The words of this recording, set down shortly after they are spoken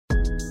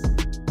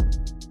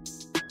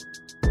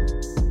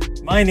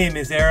My name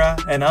is Era,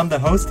 and I'm the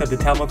host of the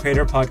Tamil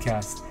Creator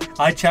Podcast.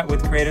 I chat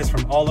with creators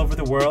from all over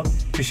the world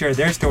to share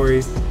their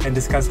stories and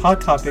discuss hot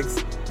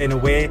topics in a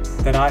way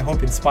that I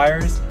hope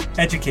inspires,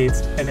 educates,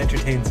 and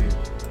entertains you.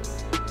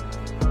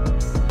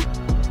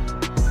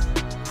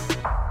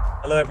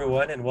 Hello,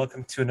 everyone, and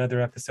welcome to another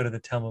episode of the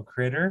Tamil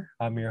Creator.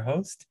 I'm your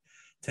host.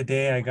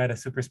 Today, I got a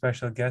super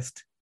special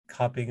guest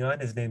hopping on.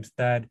 His name's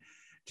Thad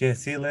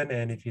Jayasilan,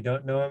 and if you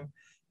don't know him,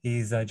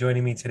 he's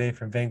joining me today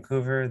from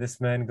Vancouver. This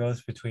man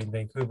goes between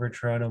Vancouver,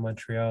 Toronto,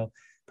 Montreal,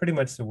 pretty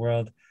much the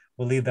world.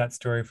 We'll leave that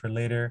story for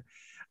later.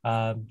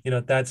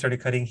 Thad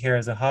started cutting hair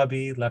as a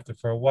hobby, left it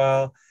for a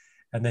while.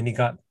 And then he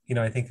got,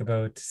 I think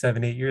about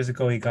 7-8 years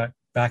ago, he got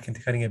back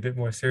into cutting it a bit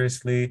more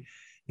seriously.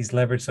 He's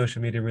leveraged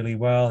social media really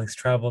well. He's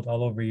traveled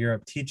all over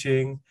Europe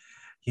teaching.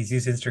 He's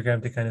used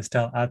Instagram to kind of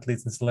style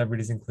athletes and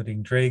celebrities,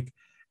 including Drake,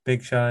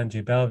 Big Sean,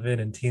 J Balvin,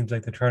 and teams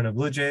like the Toronto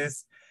Blue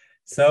Jays.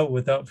 So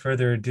without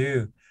further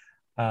ado,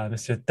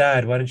 Mr.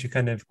 Thad, why don't you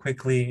kind of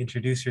quickly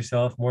introduce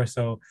yourself more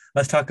so?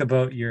 Let's talk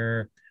about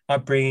your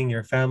upbringing,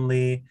 your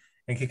family,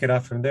 and kick it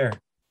off from there.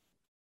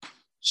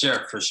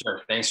 Sure, for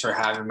sure. Thanks for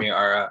having me,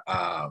 Ara.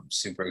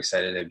 Super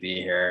excited to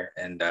be here.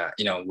 And,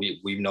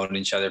 we've known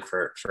each other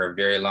for a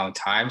very long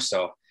time.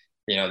 So,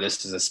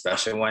 this is a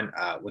special one.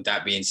 With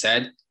that being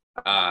said,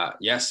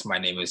 yes, my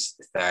name is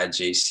Thad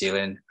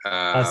Jayasilan.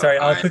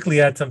 I'll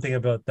quickly add something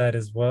about that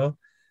as well.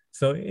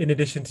 So in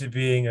addition to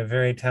being a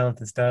very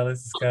talented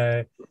stylist, this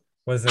guy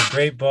was a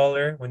great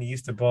baller when he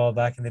used to ball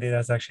back in the day.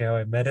 That's actually how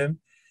I met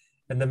him.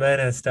 And the man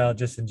has style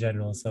just in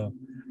general. So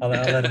I'll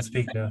let him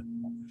speak now.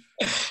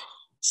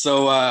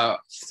 So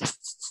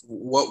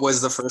what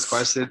was the first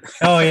question?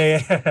 Oh,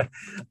 yeah.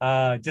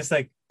 Just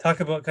like talk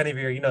about kind of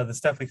your, the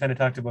stuff we kind of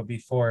talked about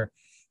before,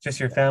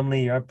 just your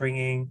family, your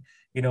upbringing,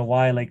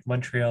 why like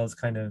Montreal is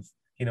kind of,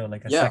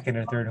 like a second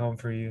or third home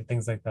for you,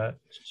 things like that.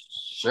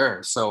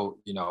 Sure. So,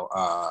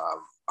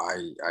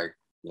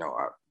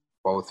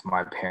 both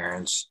my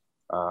parents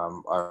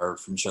are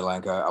from Sri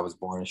Lanka. I was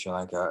born in Sri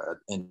Lanka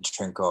in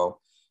Trinco.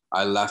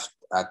 I left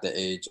at the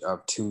age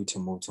of 2 to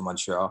move to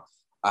Montreal.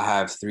 I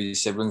have 3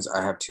 siblings.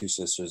 I have 2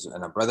 sisters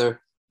and a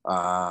brother.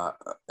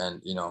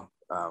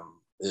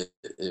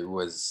 It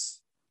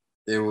was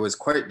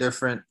quite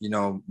different,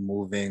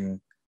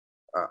 moving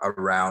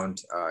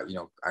around.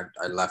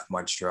 I left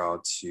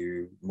Montreal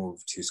to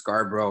move to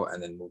Scarborough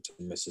and then move to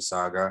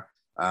Mississauga.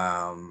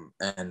 I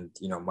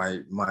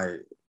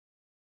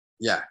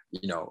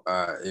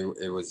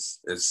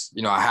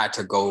had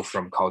to go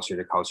from culture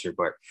to culture,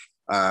 but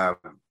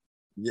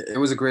it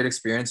was a great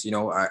experience.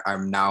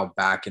 I'm now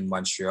back in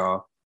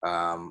Montreal.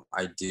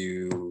 I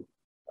do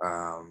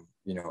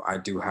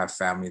have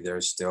family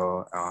there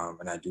still,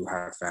 and I do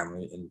have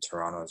family in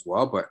Toronto as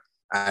well. But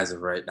as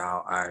of right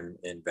now, I'm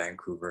in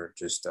Vancouver,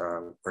 just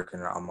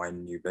working on my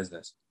new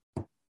business.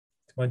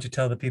 Why don't you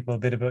tell the people a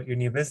bit about your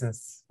new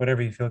business,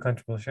 whatever you feel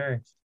comfortable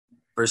sharing?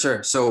 For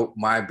sure. So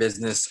my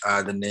business,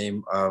 the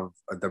name of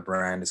the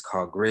brand is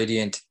called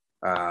Gradient.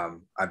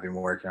 I've been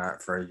working on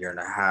it for a 1.5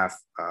 years,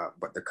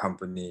 but the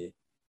company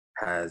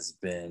has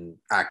been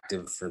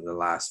active for the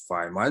last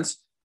 5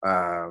 months,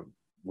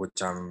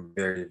 which I'm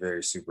very,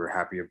 very super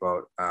happy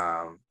about.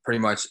 Pretty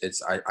much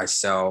I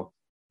sell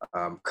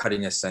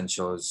cutting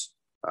essentials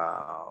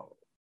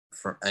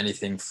from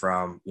anything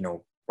from,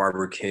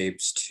 barber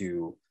capes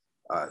to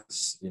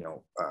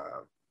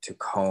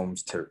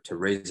combs to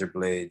razor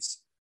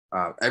blades.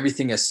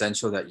 Everything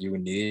essential that you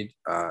would need,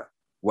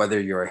 whether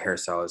you're a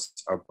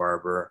hairstylist, a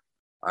barber.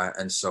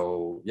 And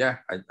so,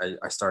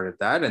 I started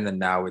that. And then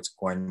now it's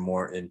going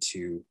more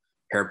into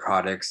hair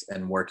products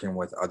and working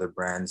with other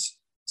brands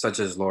such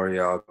as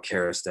L'Oreal,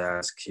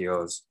 Kerastase,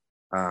 Kiehl's.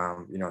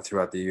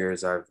 Throughout the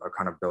years, I've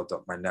kind of built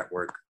up my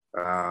network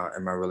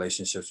and my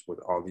relationships with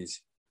all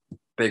these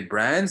big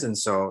brands. And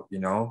so,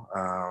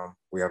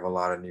 we have a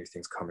lot of new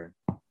things coming.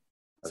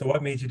 So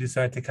what made you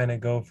decide to kind of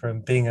go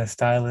from being a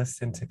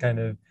stylist into kind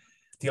of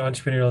the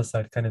entrepreneurial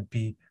side, kind of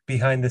be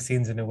behind the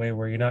scenes in a way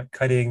where you're not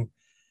cutting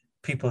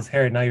people's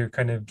hair, now you're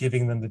kind of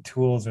giving them the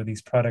tools or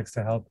these products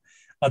to help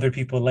other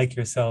people like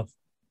yourself,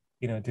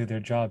 do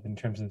their job in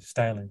terms of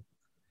styling?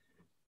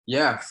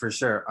 Yeah, for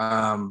sure.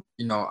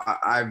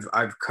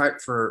 I've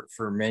cut for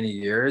many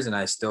years, and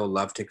I still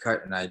love to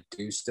cut, and I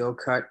do still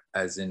cut,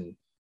 as in,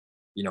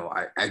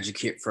 I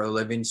educate for a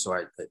living, so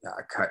I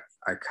cut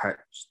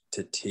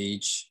to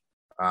teach.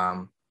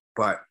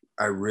 But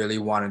I really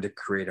wanted to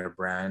create a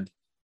brand.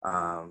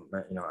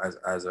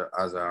 As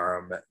I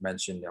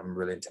mentioned, I'm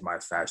really into my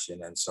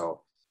fashion. And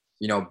so,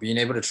 being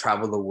able to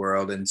travel the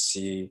world and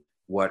see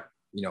what,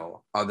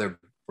 other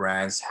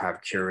brands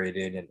have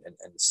curated and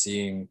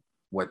seeing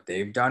what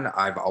they've done,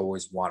 I've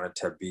always wanted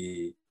to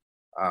be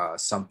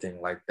something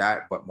like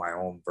that, but my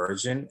own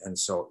version. And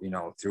so,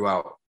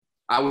 throughout,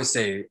 I would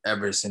say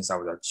ever since I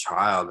was a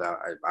child,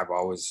 I've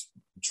always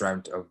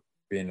dreamt of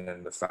being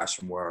in the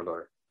fashion world,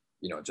 or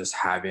just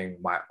having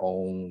my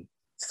own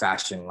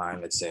fashion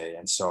line, let's say.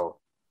 And so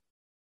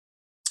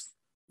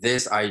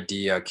this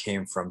idea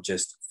came from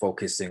just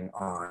focusing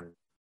on,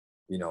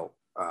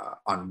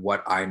 on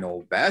what I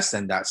know best,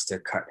 and that's to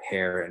cut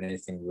hair and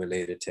anything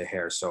related to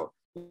hair. So,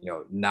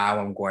 now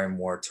I'm going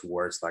more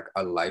towards like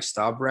a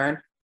lifestyle brand,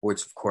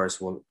 which of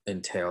course will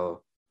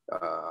entail,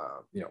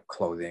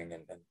 clothing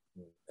and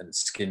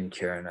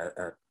skincare, and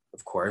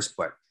of course.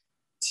 But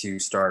to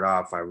start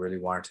off, I really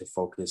wanted to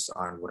focus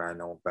on what I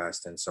know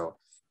best, and so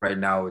right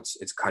now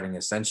it's cutting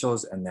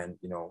essentials, and then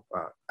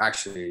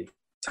actually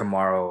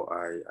tomorrow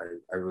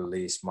I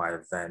release my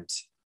event,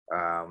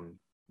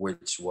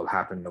 which will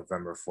happen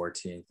November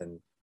 14th. And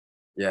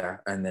yeah,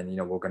 and then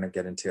we're going to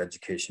get into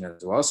education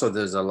as well. So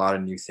there's a lot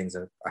of new things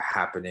that are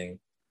happening,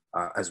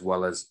 as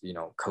well as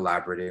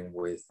collaborating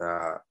with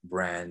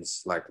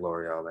brands like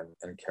L'Oreal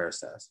and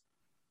Kerastase.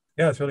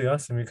 Yeah, it's really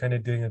awesome. You're kind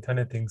of doing a ton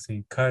of things. So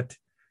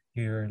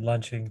you've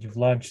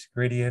launched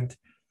Gradient,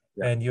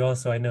 Yeah. and you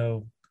also, I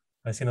know,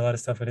 I've seen a lot of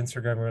stuff on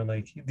Instagram around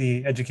like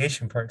the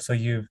education part. So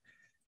you've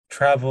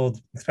traveled,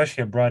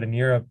 especially abroad in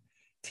Europe,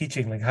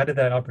 teaching. Like, how did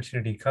that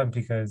opportunity come?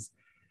 Because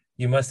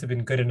you must have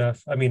been good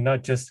enough. I mean,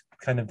 not just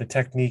kind of the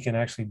technique and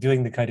actually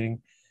doing the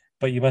cutting,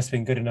 but you must have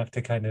been good enough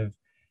to kind of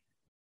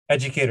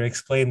educate or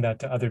explain that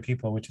to other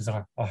people, which is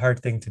a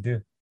hard thing to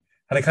do.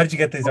 Like, how did you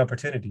get these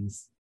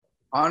opportunities?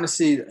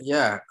 Honestly,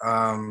 yeah.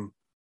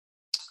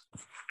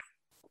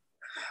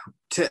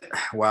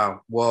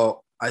 Wow.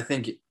 Well, I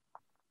think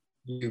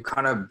you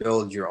kind of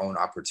build your own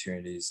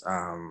opportunities.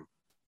 5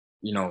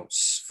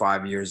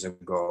 years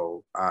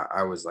ago,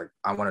 I was like,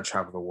 I want to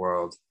travel the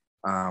world.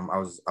 I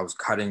was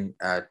cutting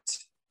at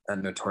a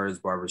Notorious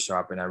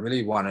Barbershop, and I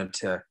really wanted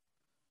to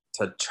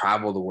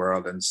travel the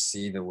world and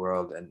see the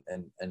world,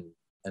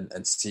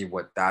 and see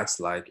what that's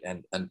like.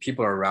 And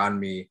people around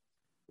me,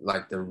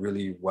 like the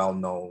really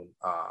well-known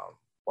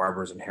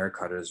barbers and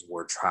haircutters,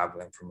 were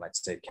traveling from,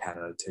 let's say,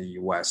 Canada to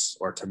US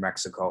or to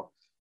Mexico.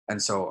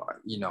 And so,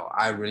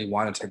 I really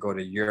wanted to go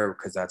to Europe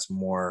because that's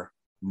more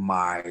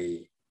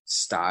my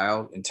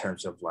style in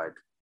terms of like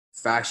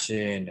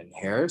fashion and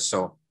hair.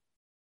 So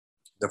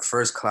the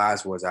first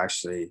class was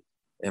actually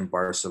in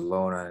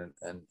Barcelona,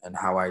 and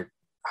how I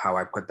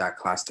put that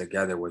class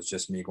together was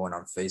just me going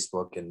on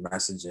Facebook and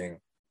messaging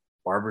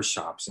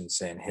barbershops and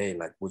saying, hey,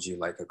 like, would you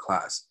like a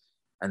class?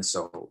 And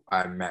so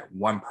I met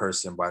one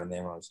person by the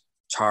name of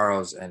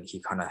Charles, and he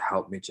kind of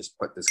helped me just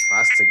put this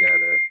class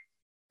together.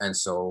 And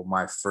so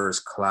my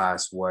first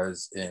class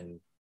was in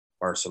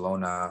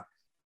Barcelona,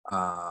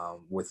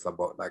 with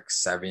about like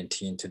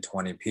 17 to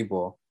 20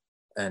 people.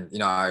 And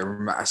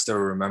I still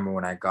remember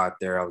when I got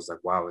there, I was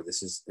like, wow,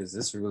 is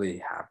this really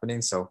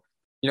happening? So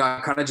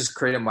I kind of just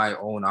created my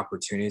own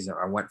opportunities, and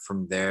I went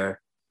from there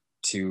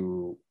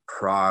to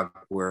Prague,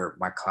 where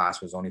my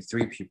class was only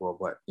 3 people.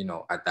 But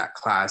at that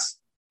class,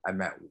 I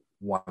met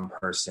one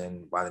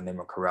person by the name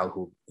of Karel,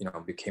 who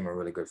became a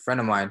really good friend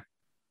of mine,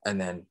 and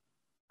then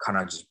kind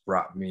of just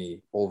brought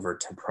me over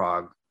to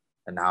Prague.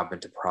 And now I've been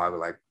to Prague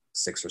like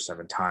 6 or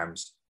 7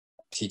 times,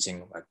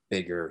 teaching like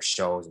bigger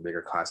shows and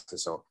bigger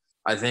classes. So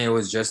I think it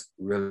was just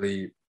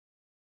really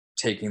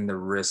taking the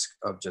risk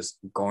of just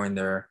going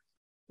there,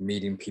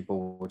 meeting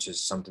people, which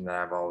is something that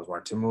I've always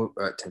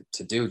wanted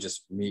to do,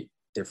 just meet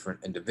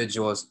different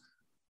individuals,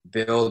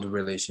 build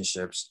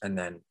relationships. And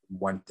then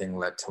one thing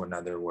led to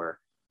another, where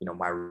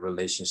my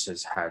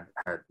relationships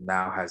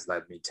has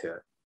led me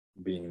to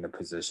being in the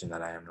position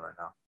that I am right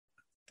now.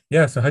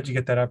 Yeah, so how'd you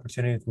get that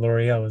opportunity with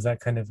L'Oreal? Was that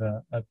kind of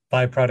a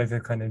byproduct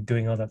of kind of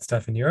doing all that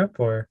stuff in Europe,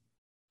 or?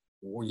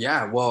 Well,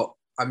 yeah, well,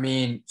 I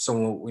mean,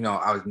 so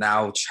I was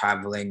now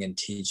traveling and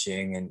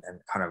teaching, and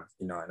kind of,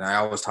 and I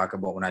always talk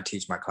about, when I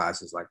teach my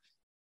classes, like,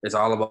 it's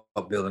all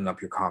about building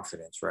up your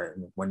confidence, right?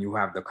 And when you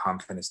have the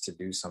confidence to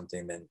do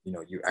something, then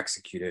you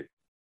execute it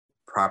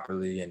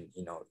properly, and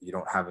you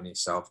don't have any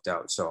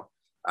self-doubt. So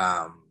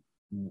I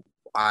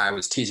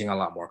was teaching a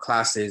lot more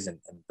classes,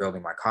 and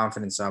building my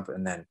confidence up.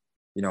 And then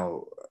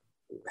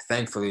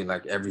thankfully,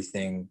 like,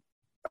 everything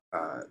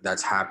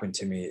that's happened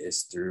to me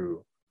is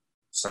through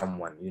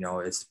someone.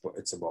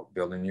 It's about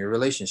building your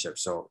relationship.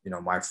 So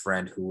my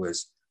friend who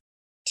was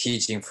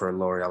teaching for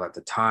L'Oreal at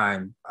the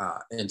time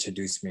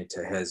introduced me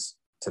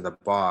to the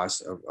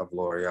boss of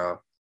L'Oreal,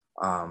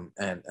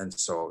 and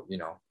so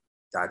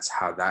that's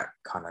how that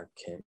kind of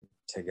came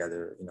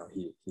together.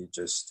 He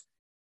just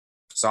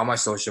saw my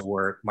social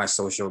work, my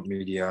social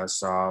media,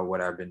 saw what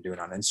I've been doing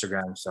on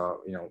Instagram, saw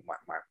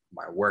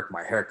my work,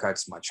 my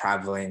haircuts, my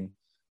traveling,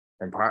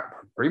 and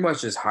pretty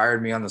much just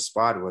hired me on the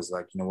spot. It was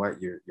like, what,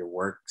 your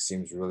work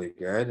seems really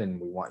good, and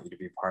we want you to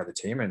be part of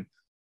the team. And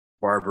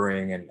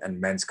barbering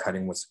and men's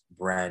cutting was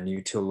brand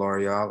new to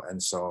L'Oreal,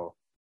 and so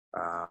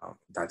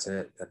that's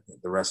it.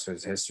 The rest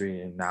was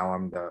history. And now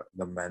I'm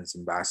the men's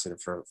ambassador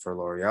for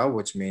L'Oreal,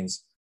 which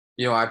means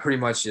I pretty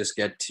much just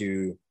get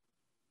to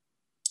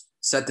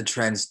set the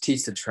trends,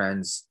 teach the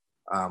trends,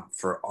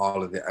 for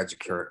all of the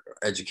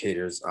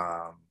educators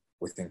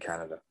within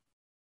Canada.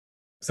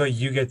 So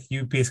you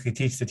basically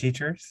teach the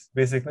teachers,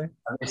 basically?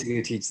 I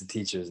basically teach the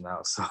teachers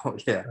now. So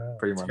yeah,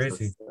 pretty It's much.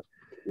 crazy.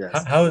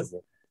 Yes. How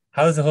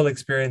is the whole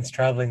experience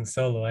traveling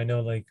solo? I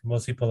know like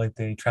most people, like,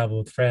 they travel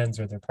with friends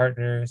or their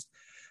partners,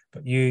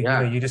 But you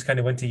know, Yeah. you just kind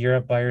of went to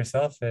Europe by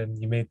yourself and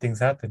you made things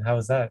happen. How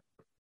was that?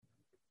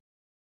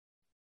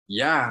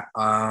 Yeah.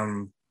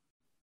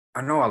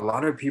 I know a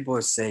lot of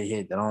people say,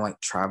 hey, they don't like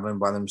traveling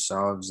by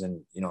themselves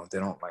and, they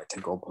don't like to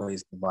go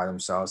places by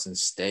themselves and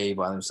stay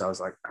by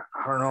themselves. Like,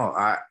 I don't know.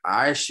 I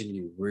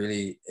actually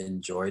really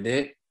enjoyed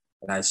it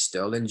and I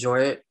still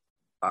enjoy it.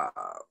 Uh,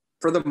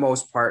 for the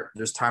most part,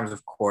 there's times,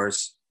 of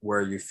course,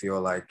 where you feel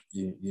like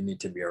you need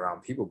to be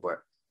around people,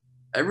 but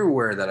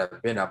everywhere that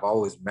I've been, I've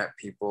always met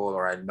people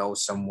or I know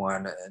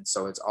someone. And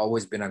so it's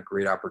always been a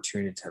great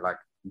opportunity to like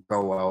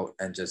go out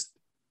and just,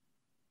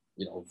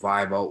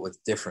 vibe out with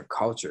different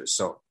cultures.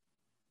 So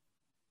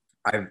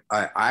I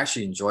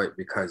actually enjoy it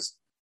because,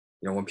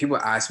 when people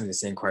ask me the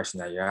same question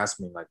that you asked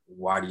me, like,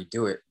 why do you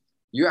do it?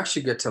 You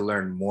actually get to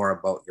learn more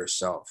about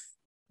yourself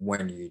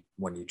when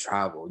you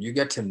travel. You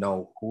get to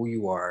know who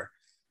you are,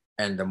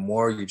 and the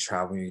more you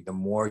travel, the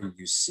more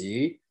you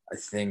see. I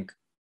think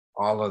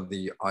all of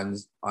the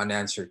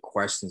unanswered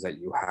questions that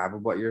you have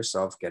about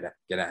yourself get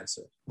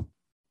answered.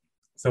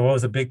 So what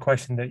was a big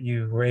question that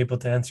you were able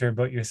to answer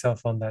about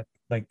yourself on that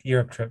like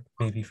Europe trip,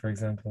 maybe for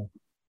example?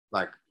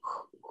 Like,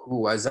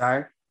 who was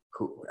I?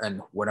 Who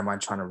and what am I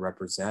trying to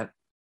represent?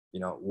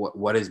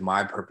 What is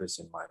my purpose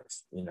in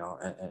life?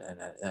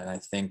 And I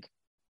think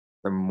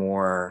the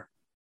more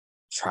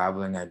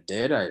traveling I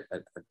did, I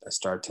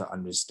started to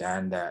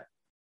understand that,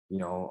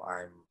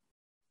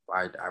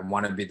 I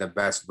want to be the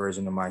best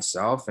version of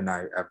myself, and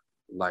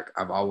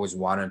I've always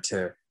wanted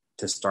to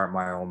start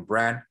my own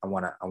brand. I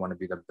want to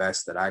be the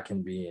best that I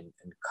can be in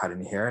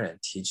cutting hair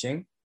and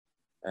teaching,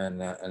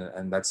 and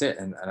that's it.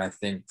 And I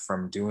think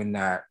from doing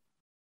that,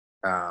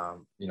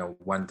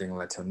 one thing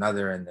led to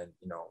another, and then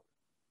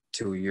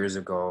 2 years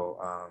ago,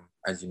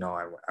 as you know,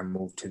 I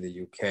moved to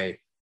the UK,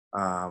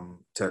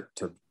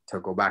 to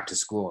go back to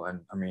school.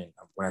 And I mean,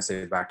 when I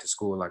say back to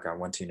school, like I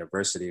went to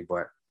university,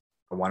 but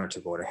I wanted to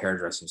go to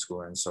hairdressing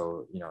school. And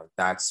so,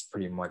 that's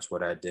pretty much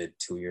what I did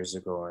 2 years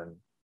ago, and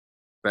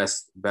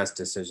best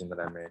decision that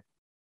I made.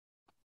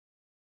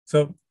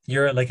 So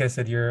you're like I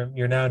said, you're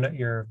now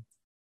you're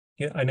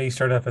I know you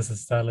started off as a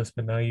stylist,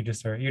 but now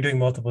you're doing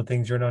multiple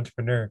things. You're an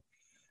entrepreneur.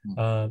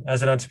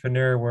 As an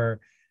entrepreneur where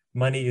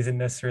money isn't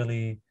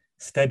necessarily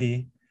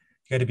steady,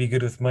 you got to be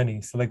good with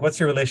money. So like, what's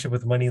your relationship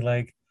with money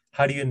like?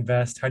 How do you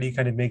invest? How do you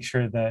kind of make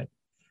sure that,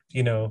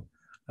 you know,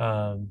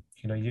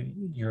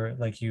 you're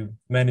like you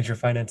manage your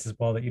finances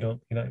well, that you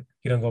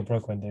don't go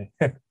broke one day.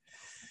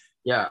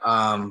 Yeah.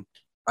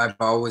 I've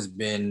always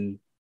been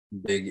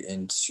big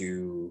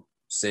into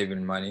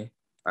saving money.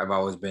 I've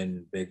always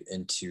been big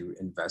into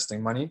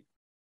investing money.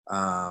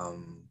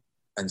 Um,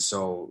 and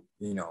so,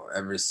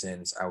 ever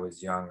since I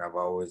was young, I've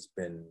always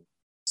been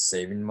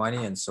saving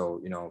money. And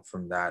so,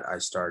 from that, I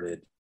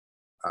started,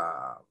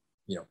 uh,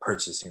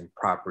 purchasing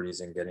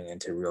properties and getting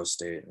into real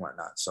estate and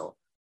whatnot. So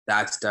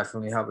that's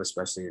definitely helped,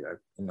 especially,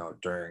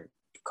 during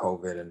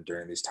COVID and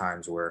during these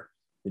times where,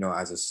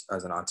 as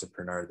an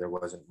entrepreneur, there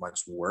wasn't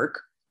much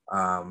work.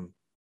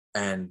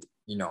 And,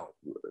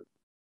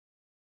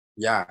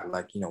 yeah,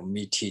 like,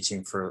 me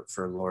teaching for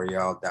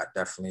L'Oreal, that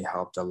definitely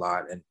helped a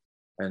lot. And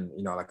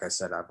like I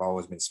said, I've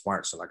always been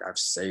smart, so like I've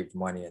saved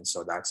money, and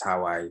so that's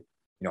how I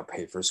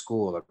pay for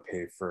school or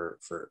pay for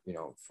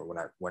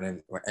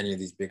when any of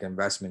these big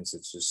investments.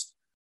 It's just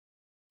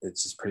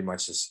pretty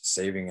much just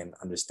saving and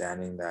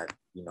understanding that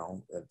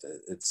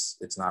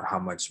it's not how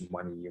much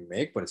money you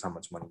make, but it's how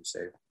much money you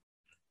save.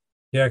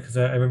 Yeah, because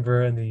I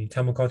remember in the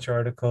Tamil Culture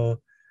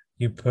article,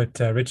 you put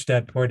Rich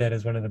Dad Poor Dad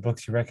as one of the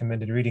books you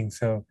recommended reading.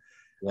 So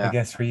I Yeah.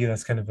 guess for you,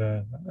 that's kind of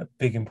a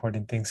big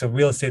important thing. So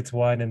real estate's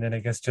one, and then I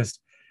guess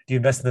just do you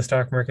invest in the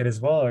stock market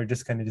as well, or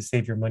just kind of just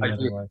save your I money do.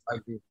 otherwise? I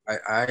do.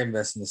 I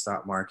invest in the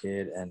stock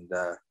market, and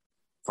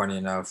funny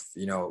enough,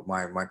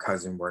 my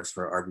cousin works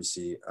for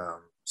RBC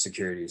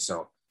Security,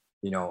 so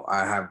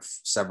I have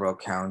several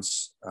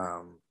accounts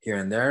here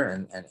and there,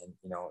 and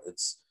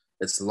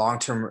it's long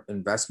term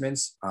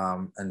investments,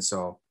 and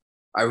so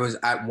I was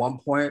at one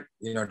point,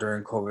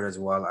 during COVID as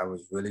well, I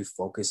was really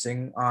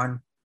focusing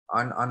on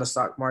the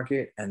stock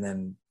market, and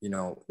then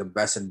the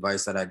best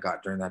advice that I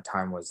got during that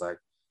time was like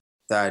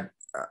that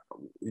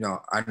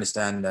I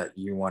understand that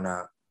you want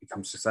to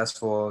become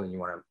successful and you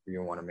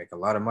want to make a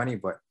lot of money,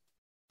 but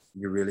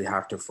you really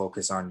have to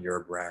focus on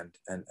your brand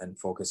and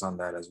focus on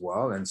that as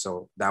well. And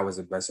so that was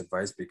the best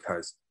advice,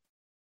 because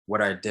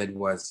what I did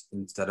was,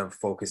 instead of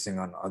focusing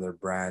on other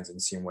brands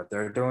and seeing what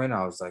they're doing,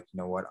 I was like, you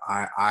know what,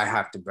 I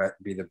have to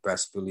be the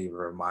best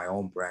believer of my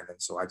own brand.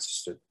 And so I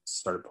just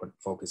started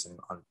focusing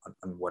on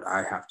what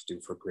I have to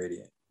do for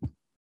Gradient.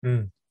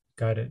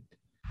 Got it.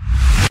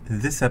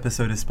 This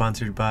episode is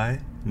sponsored by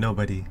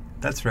nobody.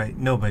 That's right,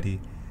 nobody.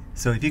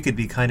 So if you could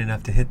be kind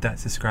enough to hit that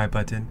subscribe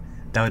button,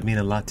 that would mean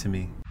a lot to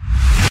me.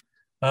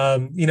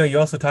 You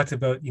also talked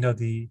about,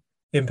 the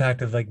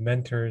impact of like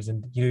mentors,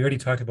 and you already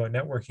talked about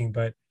networking,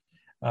 but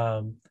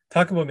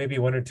talk about maybe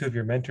one or two of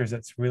your mentors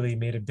that's really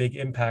made a big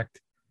impact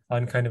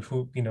on kind of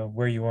who,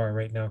 where you are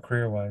right now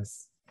career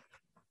wise.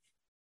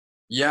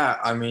 Yeah,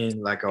 I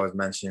mean, like I was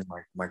mentioning,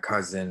 like my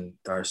cousin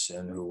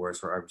Darshan, who works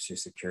for RBC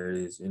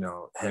Securities,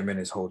 him and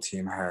his whole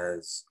team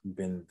has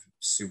been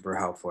super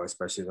helpful,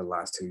 especially the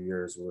last 2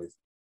 years with,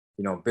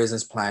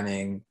 business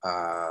planning,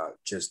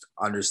 just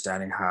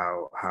understanding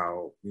how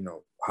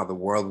the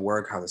world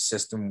works, how the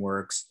system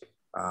works,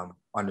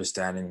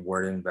 understanding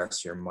where to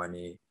invest your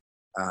money,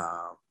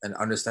 and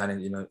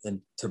understanding,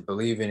 to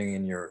believing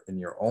in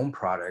your own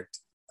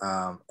product,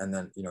 and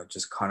then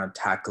just kind of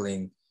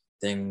tackling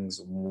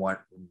things one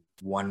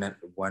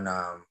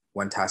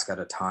task at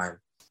a time.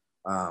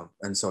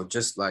 And so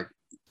just like,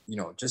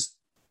 just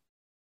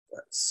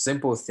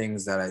simple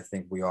things that I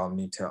think we all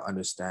need to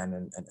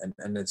understand.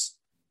 And it's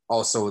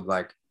also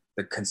like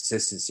the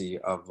consistency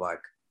of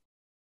like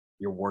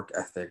your work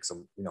ethics of,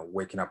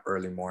 waking up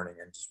early morning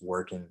and just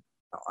working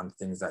on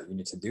things that you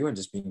need to do and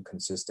just being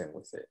consistent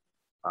with it.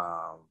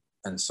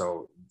 And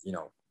so,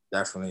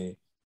 definitely,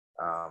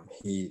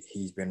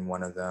 he's been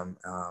one of them.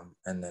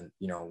 And then,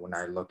 when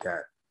I look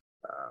at,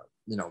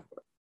 you know,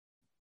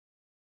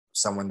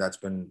 someone that's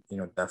been,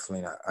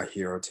 definitely a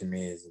hero to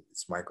me is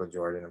Michael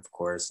Jordan, of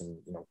course, and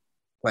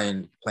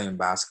playing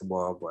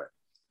basketball, but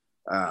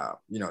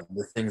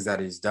the things that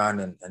he's done,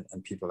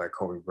 and people like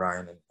Kobe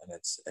Bryant,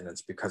 and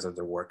it's because of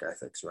their work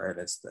ethics, right?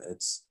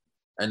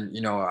 And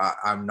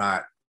I'm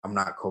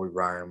not Kobe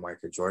Bryant or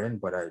Michael Jordan,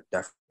 but I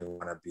definitely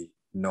want to be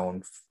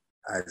known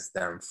as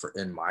them for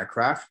in my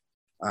craft.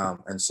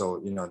 And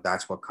so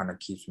that's what kind of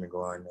keeps me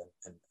going,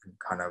 and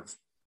kind of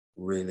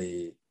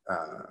really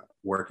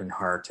working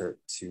hard to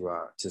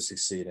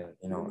succeed.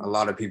 And a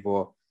lot of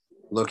people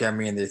look at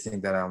me and they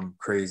think that I'm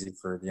crazy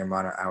for the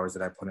amount of hours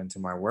that I put into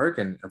my work.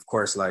 And of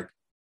course, like,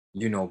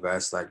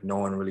 best, like no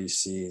one really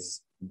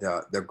sees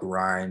the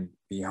grind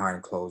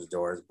behind closed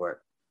doors,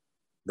 but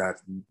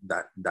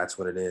that's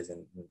what it is.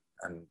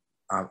 And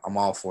I'm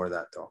all for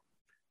that though.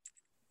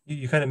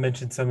 You kind of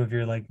mentioned some of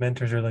your like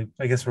mentors or like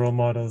I guess role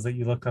models that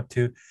you look up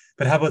to,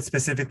 but how about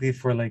specifically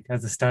for like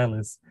as a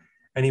stylist,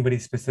 anybody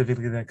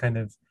specifically that kind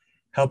of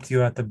helped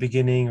you at the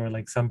beginning or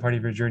like some part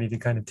of your journey to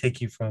kind of take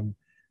you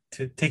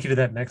to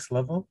that next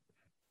level?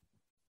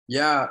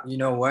 Yeah, you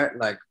know what?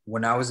 Like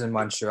when I was in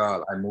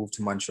Montreal, I moved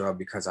to Montreal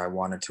because I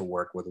wanted to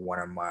work with one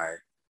of my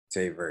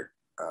favorite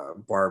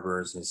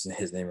barbers.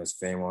 His name is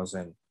Famous,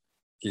 and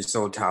he's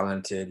so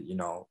talented.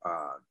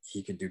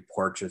 He could do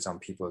portraits on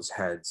people's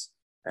heads,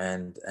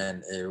 and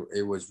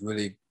it was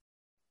really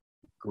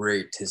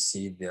great to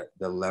see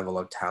the level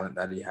of talent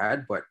that he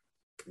had. But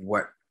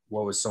what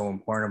what was so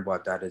important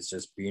about that is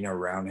just being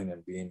around him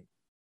and being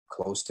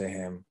close to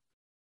him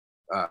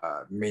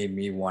made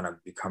me want to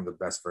become the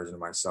best version of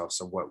myself.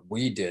 So what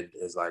we did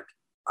is like,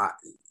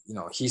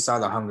 he saw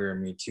the hunger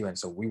in me too, and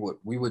so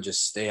we would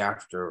just stay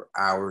after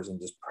hours and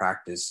just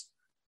practice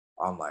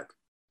on like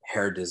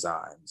hair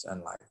designs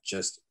and like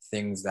just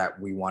things that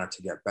we wanted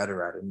to get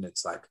better at. And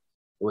it's like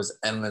it was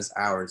endless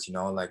hours.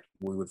 Like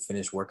we would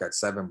finish work at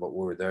 7, but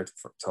we were there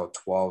till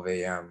 12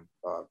 a.m.,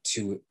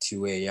 2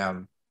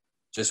 a.m.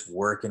 just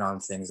working on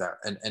things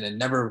and it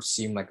never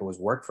seemed like it was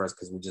work for us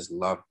because we just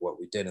loved what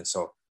we did. And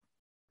so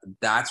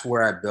that's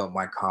where I built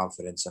my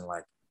confidence in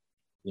like,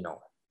 you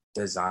know,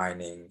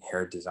 designing,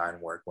 hair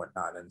design work,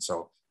 whatnot. And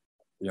so,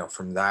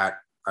 from that,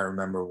 I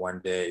remember one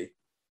day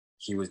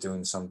he was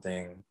doing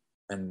something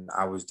and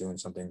I was doing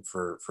something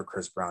for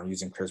Chris Brown,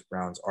 using Chris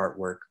Brown's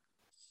artwork.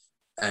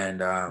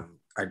 And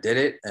I did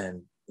it,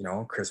 and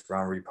Chris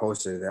Brown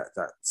reposted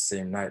that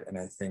same night. And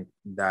I think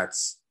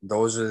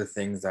those are the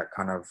things that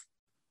kind of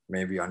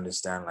maybe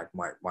understand like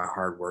my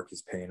hard work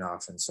is paying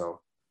off. And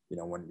so,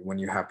 when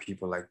you have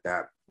people like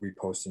that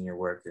reposting your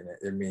work, and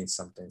it means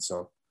something.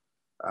 So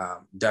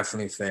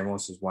definitely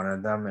Famous is one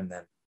of them. And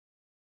then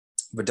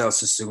Vidal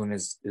Sassoon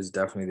is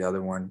definitely the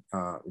other one.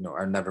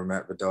 I never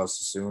met Vidal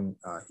Sassoon.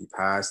 He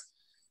passed.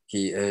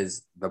 He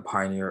is the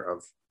pioneer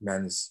of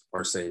men's,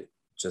 or say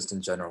just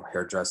in general,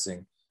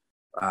 hairdressing.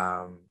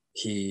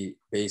 He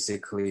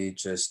basically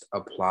just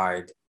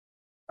applied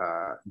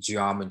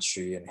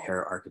geometry and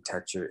hair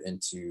architecture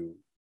into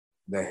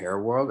the hair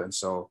world. And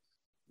so,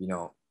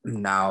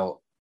 now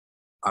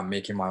I'm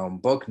making my own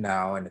book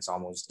now, and it's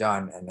almost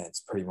done, and it's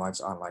pretty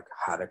much on like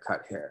how to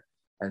cut hair.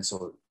 And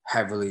so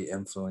heavily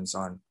influenced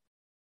on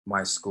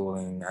my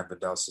schooling at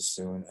Vidal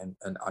Sassoon,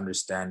 and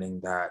understanding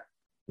that,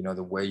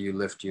 the way you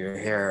lift your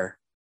hair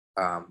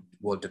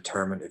will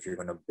determine if you're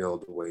going to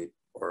build weight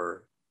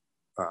or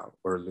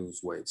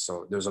lose weight.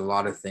 So there's a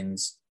lot of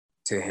things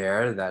to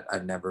hair that I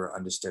never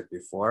understood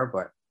before,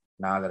 but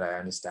now that I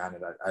understand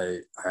it,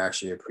 I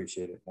actually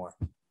appreciate it more.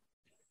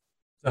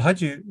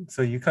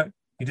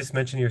 You just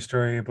mentioned your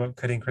story about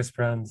cutting Chris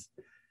Brown's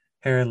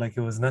hair like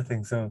it was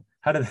nothing. So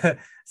how did that,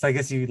 so I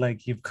guess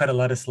you've cut a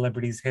lot of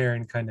celebrities' hair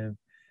in kind of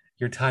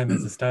your time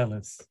as a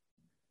stylist.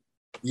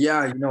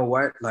 Yeah, you know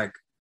what? Like,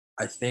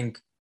 I think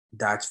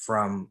that's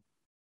from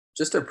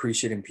just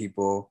appreciating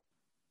people,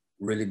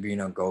 really being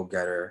a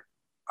go-getter,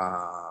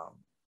 um,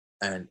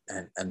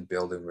 and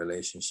building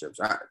relationships.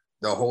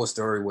 The whole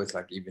story with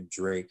like even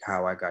Drake,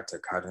 how I got to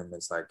cut him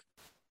is like,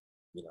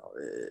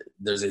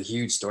 there's a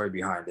huge story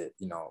behind it.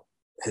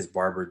 his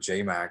barber,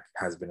 J Mac,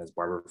 has been his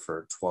barber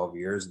for 12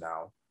 years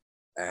now.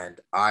 And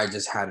I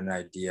just had an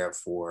idea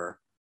for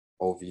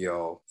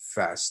OVO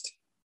Fest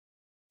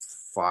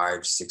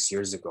 5, 6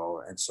 years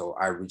ago. And so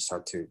I reached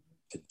out to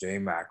J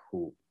Mac,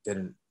 who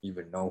didn't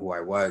even know who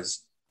I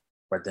was,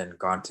 but then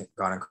got in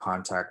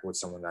contact with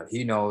someone that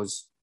he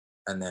knows.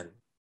 And then,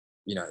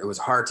 it was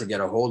hard to get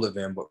a hold of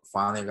him, but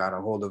finally got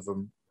a hold of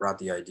him, brought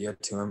the idea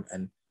to him.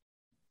 And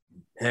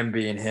him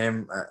being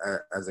him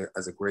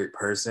as a great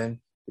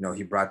person,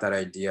 he brought that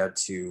idea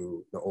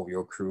to the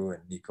OVO crew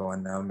and Nico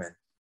and them. And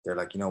they're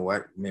like, you know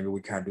what, maybe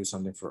we can't do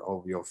something for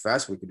OVO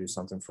Fest. We could do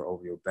something for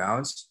OVO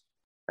Bounce.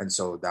 And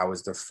so that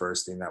was the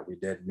first thing that we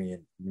did. Me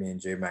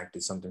and J Mac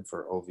did something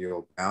for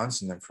OVO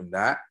Bounce. And then from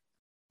that,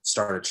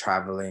 started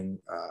traveling.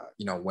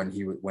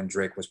 When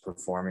Drake was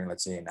performing,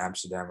 let's say in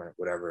Amsterdam or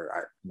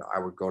whatever, I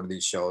would go to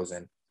these shows,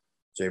 and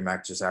J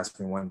Mac just asked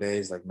me one day,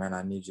 he's like, man,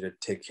 I need you to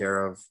take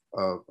care of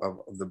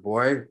the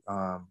boy.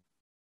 I'm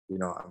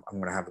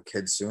gonna have a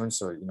kid soon,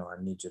 so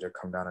I need you to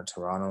come down to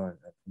Toronto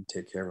and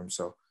take care of him.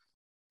 So,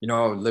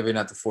 living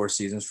at the Four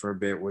Seasons for a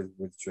bit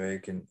with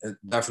Drake, and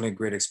definitely a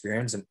great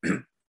experience. And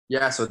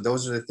yeah, so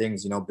those are the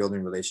things,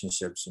 building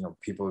relationships.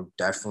 People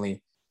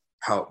definitely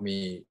help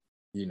me,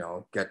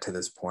 get to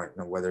this point.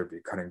 Whether it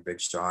be cutting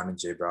Big Sean and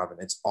J Balvin,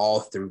 it's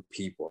all through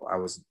people.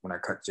 When I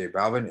cut J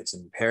Balvin, it's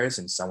in Paris,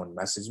 and someone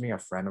messaged me, a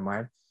friend of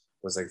mine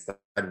was like,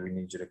 "Thad, we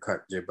need you to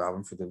cut J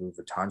Balvin for the Louis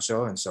Vuitton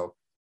show." And so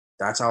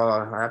that's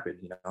how it happened,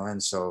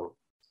 And so,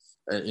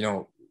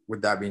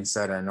 with that being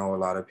said, I know a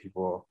lot of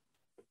people,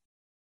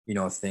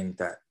 think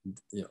that,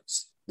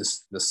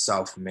 the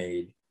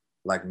self-made,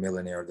 like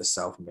millionaire, the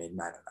self-made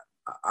man.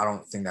 I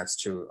don't think that's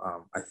true.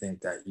 I think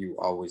that you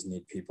always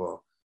need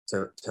people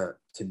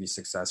to be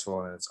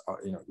successful, and it's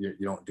you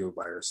don't do it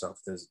by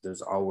yourself.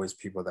 There's always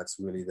people that's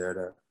really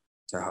there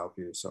to help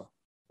you. So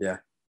yeah,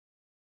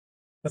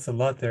 That's a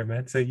lot there,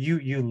 man. So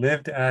you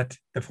lived at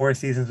the Four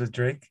Seasons with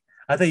Drake?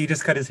 I thought you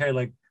just cut his hair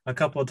like a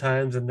couple of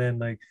times, and then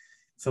like,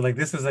 so like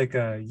this was like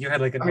you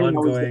had like an I mean,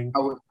 ongoing.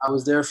 I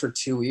was there for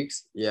 2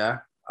 weeks. Yeah,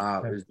 it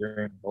Okay. was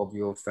during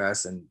OVO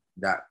Fest, and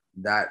that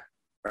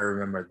I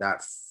remember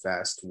that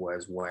fest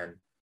was when.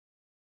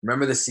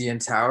 Remember the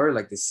CN Tower,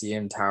 like the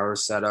CN Tower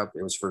setup?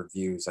 It was for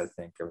views, I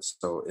think. It was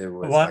Well,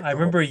 like I the whole.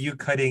 remember you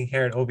cutting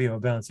hair at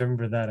OVO Bounce. I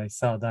remember that. I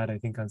saw that, I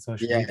think, on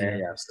social Yeah, yeah, media.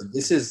 yeah. So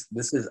this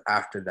is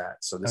after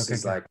that. So this Okay,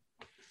 is okay.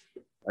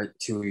 like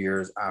 2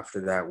 years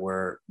after that,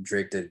 where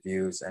Drake did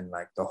views, and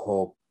like the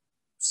whole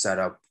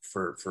setup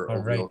for All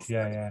OVO right.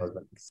 Yeah, Fest yeah. was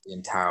like the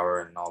CN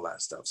Tower and all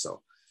that stuff.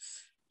 So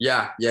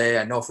yeah, yeah,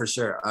 yeah. No, for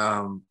sure.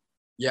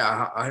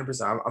 Yeah,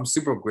 100%. I'm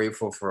super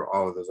grateful for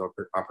all of those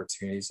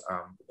opportunities.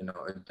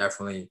 It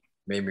definitely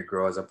made me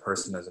grow as a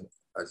person, as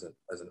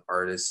an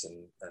artist,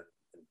 and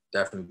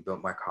definitely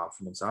built my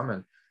confidence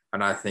on.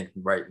 And I think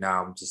right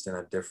now I'm just in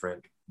a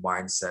different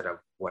mindset of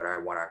what I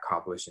want to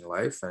accomplish in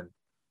life. And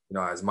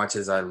as much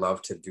as I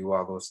love to do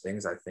all those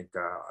things, I think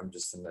I'm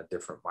just in a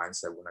different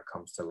mindset when it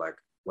comes to like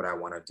what I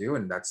want to do,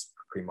 and that's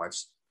pretty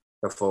much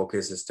the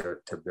focus is to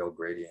build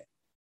Gradient.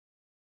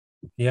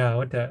 Yeah, I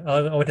want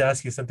to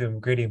ask you something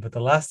about grading, but the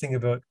last thing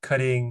about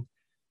cutting,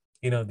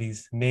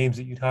 these names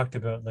that you talked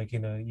about, like,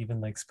 even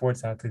like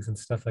sports athletes and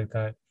stuff like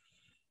that.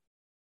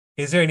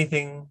 Is there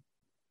anything,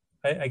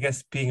 I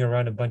guess, being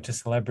around a bunch of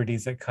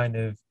celebrities that kind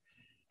of,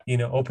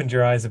 opened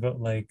your eyes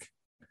about like,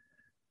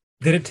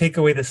 did it take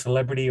away the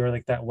celebrity or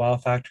like that wow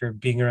factor of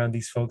being around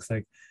these folks,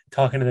 like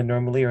talking to them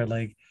normally, or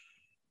like,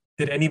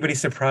 did anybody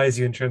surprise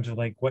you in terms of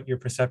like what your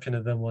perception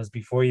of them was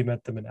before you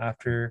met them and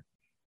after,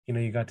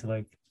 you got to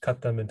like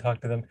cut them and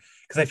talk to them?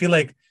 Because I feel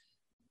like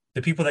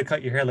the people that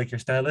cut your hair, like your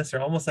stylist,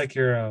 are almost like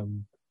your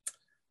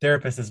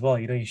therapist as well.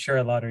 You share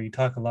a lot or you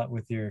talk a lot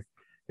with your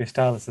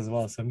stylist as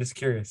well. So I'm just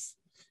curious.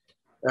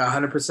 Yeah,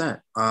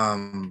 100%.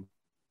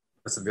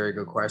 That's a very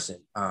good question.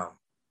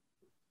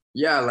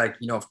 Yeah, like,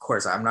 of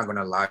course, I'm not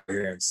gonna lie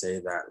here and say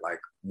that like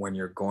when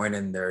you're going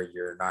in there,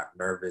 you're not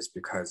nervous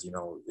because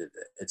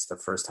it's the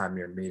first time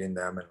you're meeting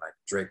them, and like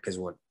Drake is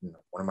one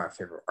of my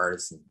favorite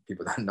artists, and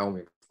people that know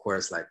me, of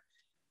course, like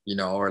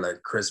or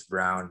like Chris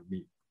Brown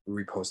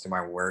reposting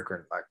my work,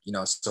 or like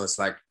so it's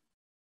like,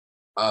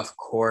 of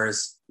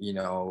course,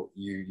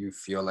 you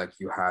feel like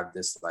you have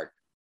this like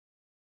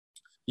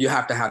you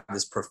have to have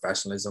this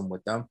professionalism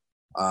with them.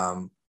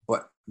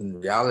 But in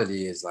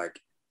reality is like,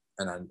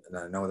 and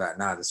I know that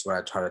now, this is what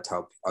I try to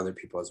tell other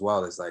people as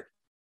well, is like,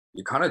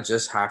 you kind of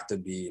just have to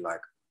be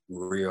like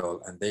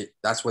real, and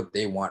that's what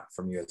they want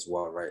from you as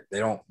well, right? They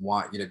don't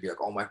want you to be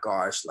like, oh my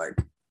gosh, like,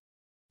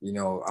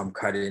 I'm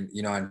cutting,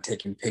 and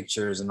taking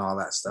pictures and all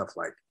that stuff.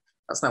 Like,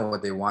 that's not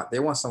what they want. They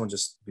want someone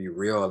just to be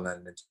real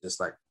and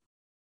just like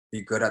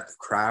be good at the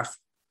craft,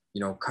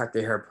 cut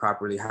their hair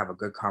properly, have a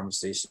good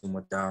conversation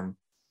with them.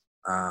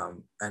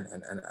 And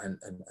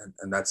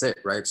that's it,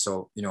 right?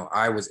 So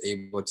I was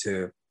able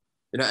to,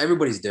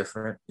 everybody's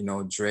different.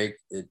 Drake,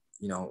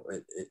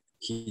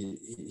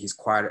 he's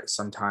quiet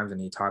sometimes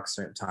and he talks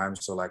certain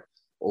times. So like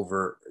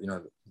over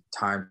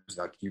times,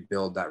 like you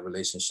build that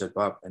relationship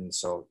up, and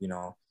so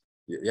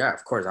yeah,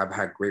 of course, I've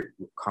had great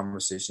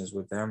conversations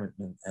with them,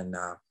 and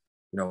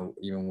you know,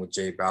 even with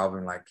Jay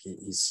Balvin, like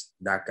he's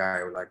that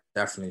guy. Like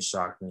definitely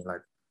shocked me.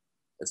 Like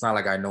it's not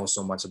like I know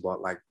so much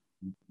about like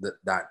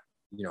that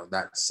you know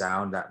that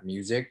sound, that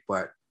music,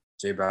 but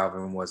Jay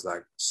Balvin was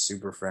like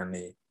super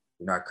friendly.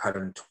 You know, I cut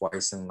him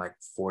twice in like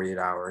 48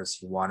 hours.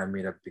 He wanted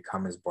me to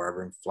become his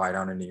barber and fly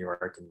down to New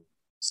York and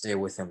stay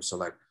with him. So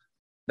like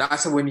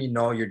that's when you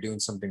know you're doing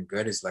something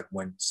good, is like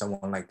when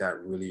someone like that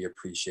really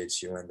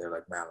appreciates you and they're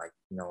like, man, like,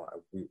 you know,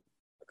 like,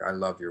 I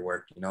love your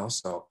work, you know?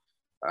 So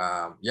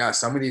yeah,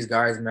 some of these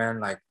guys, man,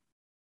 like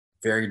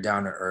very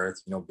down to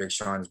earth, you know, Big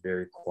Sean's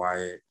very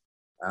quiet,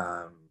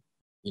 um,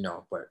 you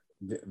know, but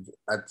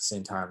at the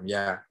same time,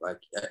 yeah, like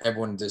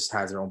everyone just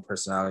has their own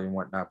personality and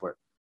whatnot. But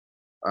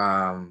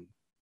um,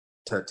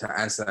 to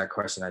answer that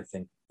question, I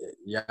think,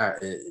 yeah,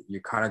 you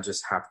kind of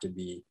just have to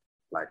be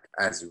like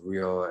as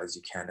real as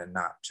you can and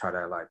not try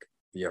to like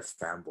be a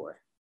fanboy,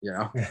 you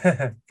know?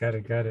 Got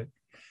it.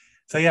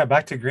 So yeah,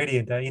 back to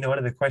Gradient. One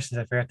of the questions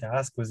I forgot to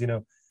ask was,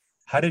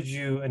 how did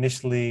you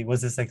initially,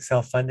 was this like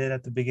self-funded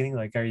at the beginning?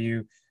 Like, are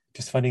you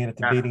just funding it at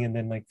the Yeah, beginning and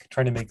then like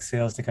trying to make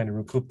sales to kind of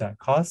recoup that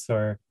cost,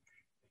 or?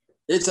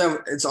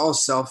 it's all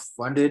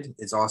self-funded.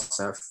 It's all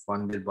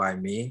self-funded by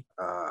me,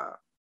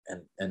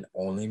 and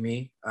only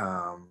me.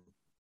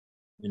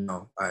 You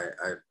know,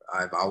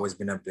 I've always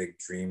been a big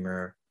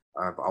dreamer.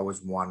 I've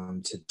always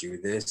wanted to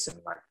do this, and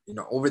like, you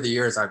know, over the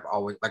years, I've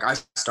always like I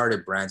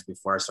started brands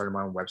before. I started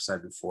my own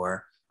website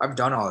before. I've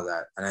done all of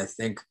that, and I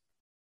think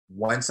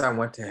once I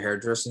went to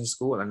hairdressing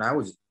school, and I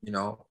was, you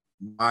know,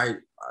 my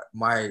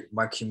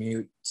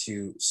commute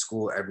to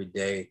school every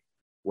day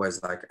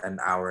was like an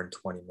hour and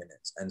 20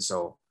 minutes, and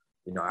so,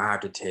 you know, I have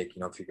to take, you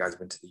know, if you guys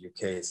been to the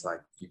UK, it's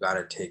like you got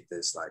to take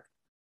this like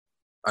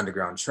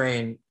underground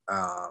train,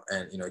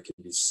 and you know, it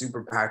could be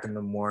super packed in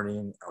the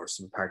morning or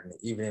super packed in the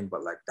evening,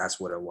 but like that's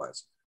what it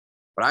was.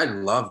 But I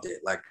loved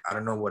it. Like I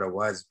don't know what it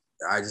was.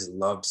 I just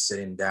loved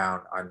sitting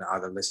down and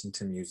either listening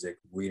to music,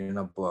 reading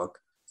a book.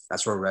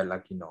 That's where I read,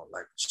 like, you know,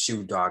 like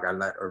Shoe Dog.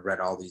 Or read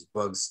all these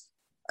books,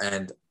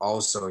 and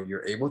also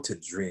you're able to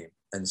dream.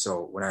 And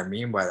so what I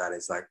mean by that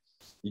is like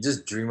you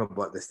just dream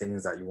about the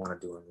things that you want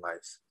to do in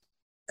life,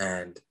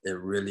 and it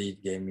really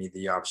gave me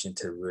the option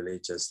to really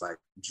just like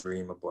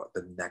dream about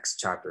the next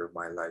chapter of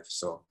my life.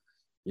 So,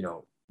 you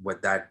know,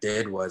 what that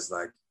did was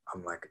like,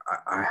 I'm like,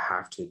 I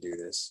have to do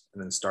this,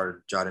 and then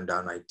started jotting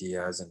down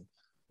ideas. And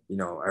you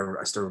know,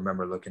 I still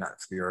remember looking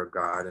at Fear of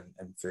God,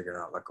 and figuring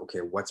out like, okay,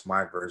 what's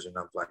my version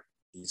of like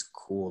these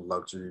cool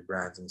luxury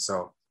brands. And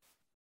so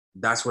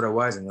that's what it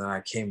was. And then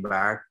I came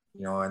back,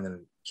 you know, and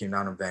then came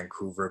down to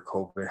Vancouver.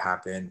 COVID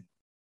happened.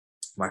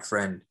 My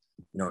friend,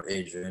 you know,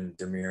 Adrian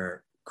Demir,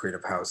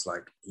 Creative House,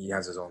 like he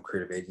has his own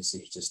creative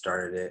agency. He just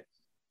started it,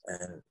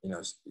 and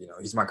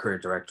he's my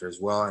creative director as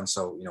well. And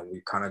so, you know,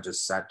 we kind of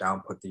just sat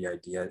down, put the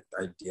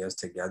ideas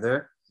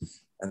together,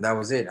 and that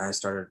was it. I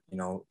started, you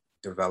know,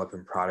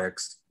 developing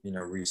products, you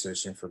know,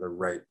 researching for the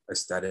right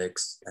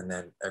aesthetics, and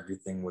then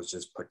everything was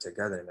just put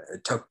together. And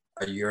it took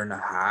a year and a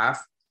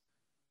half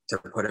to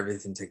put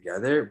everything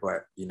together,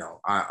 but you know,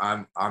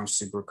 I'm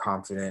super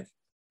confident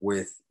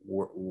with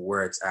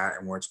where it's at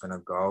and where it's gonna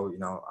go. You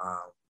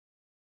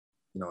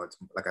know, it's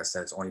like I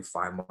said, it's only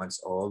 5 months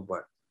old,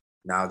 but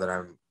now that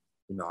I'm,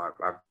 you know,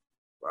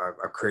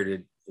 I've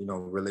created, you know,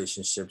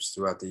 relationships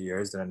throughout the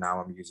years that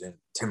now I'm using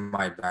to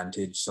my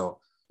advantage. So,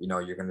 you know,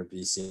 you're going to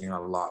be seeing a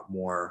lot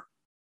more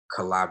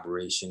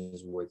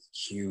collaborations with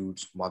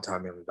huge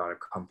multi-million dollar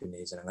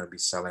companies, and I'm going to be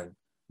selling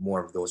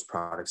more of those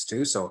products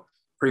too. So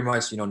pretty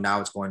much, you know,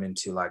 now it's going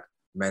into like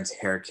men's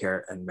hair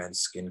care and men's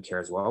skin care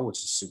as well, which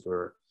is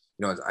super,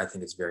 you know, I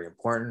think it's very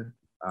important.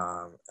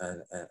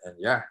 And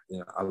yeah, you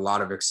know, a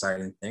lot of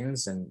exciting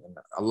things, and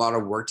a lot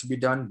of work to be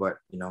done, but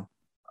you know,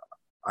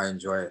 I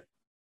enjoy it.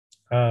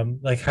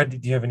 Like, how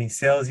did you have any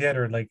sales yet,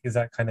 or like, is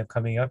that kind of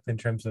coming up in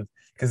terms of,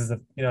 because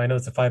it's I know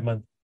it's a 5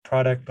 month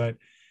product, but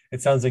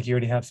it sounds like you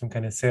already have some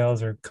kind of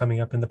sales or coming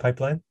up in the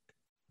pipeline.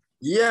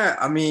 Yeah,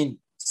 I mean,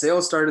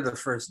 sales started the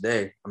first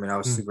day. I mean, I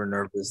was Hmm. super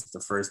nervous the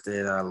first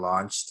day that I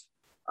launched.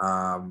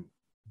 Um,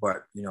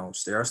 but you know,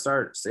 sales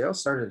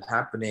started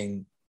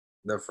happening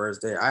the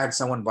first day. I had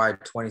someone buy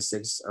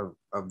 26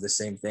 of the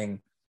same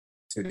thing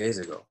 2 days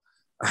ago.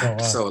 Oh wow,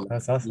 So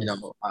that's you awesome.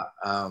 know,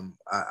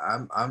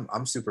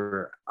 I'm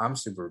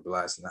super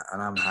blessed,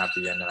 and I'm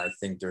happy. And I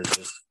think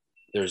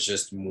there's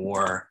just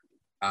more.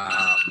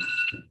 Um,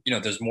 you know,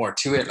 there's more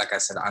to it. Like I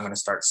said, I'm gonna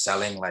start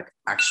selling like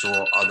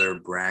actual other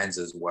brands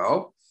as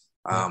well,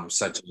 Yeah.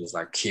 such as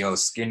like Kiehl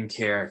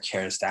skincare,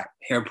 Kerastase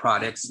hair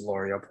products,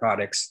 L'Oreal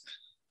products.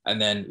 And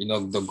then, you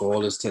know, the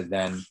goal is to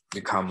then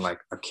become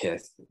like a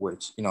Kith,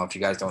 which, you know, if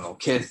you guys don't know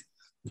Kith,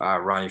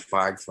 Ronnie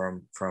Fag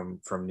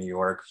from New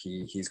York,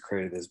 he's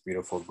created this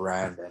beautiful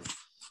brand, and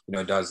you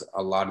know, does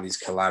a lot of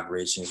these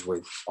collaborations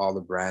with all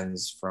the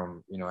brands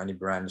from, you know, any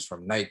brands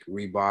from Nike,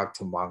 Reebok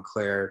to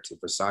Montclair to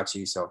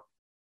Versace. So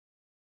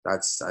I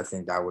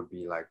think that would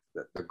be like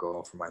the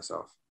goal for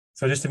myself.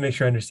 So just to make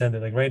sure I understand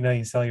it, like right now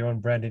you sell your own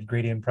branded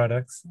Gradient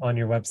products on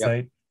your Yep.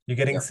 website, you're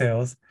getting Yep.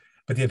 sales,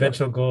 but the Yep.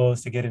 eventual goal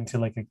is to get into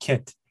like a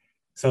kit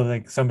So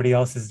like somebody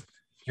else is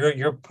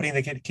you're putting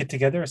the kit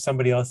together, or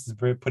somebody else is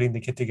putting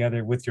the kit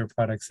together with your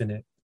products in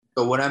it.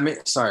 So what I mean,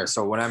 sorry.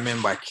 So what I mean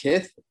by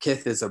Kith,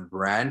 Kith is a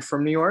brand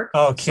from New York.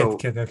 Oh, kit, So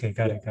kit. Okay,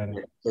 got yeah, it, got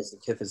it. yeah,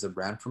 Kith is a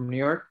brand from New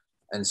York,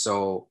 and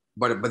so,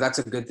 but that's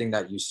a good thing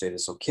that you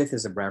stated. So Kith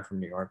is a brand from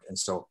New York, and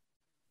so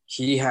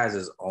he has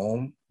his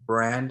own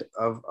brand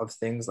of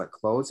things like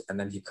clothes, and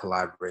then he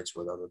collaborates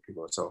with other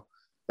people. So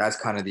that's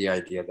kind of the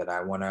idea that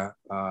I want to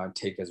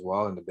take as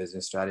well in the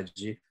business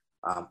strategy.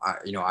 I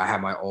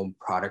have my own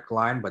product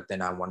line, but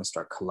then I want to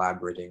start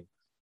collaborating,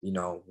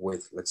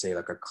 with, let's say,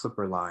 like a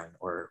clipper line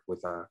or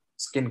with a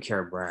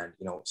skincare brand,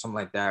 something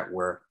like that,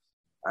 where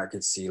I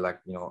could see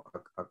like,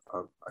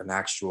 an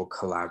actual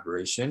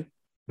collaboration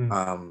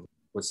Hmm.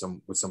 with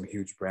some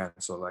huge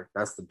brands. So like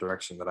that's the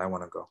direction that I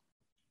want to go.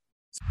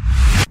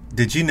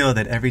 Did you know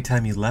that every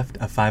time you left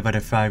a 5 out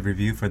of 5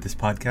 review for this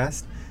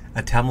podcast,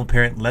 a Tamil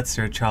parent lets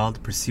their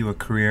child pursue a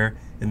career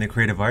in the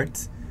creative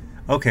arts?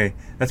 Okay,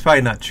 that's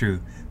probably not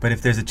true, but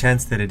if there's a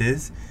chance that it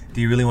is,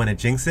 do you really want to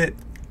jinx it?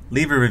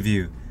 Leave a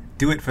review.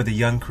 Do it for the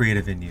young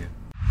creative in you.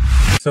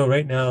 So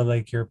right now,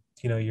 like your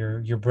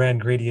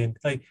brand Gradient,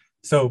 like,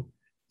 so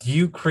do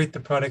you create the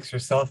products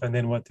yourself and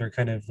then what they're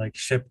kind of like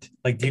shipped?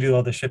 Like, do you do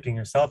all the shipping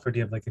yourself, or do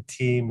you have like a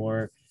team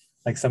or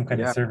like some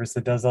kind of Yeah, service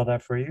that does all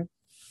that for you?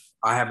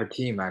 I have a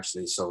team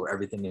actually, so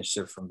everything is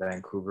shipped from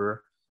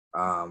Vancouver.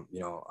 Yeah,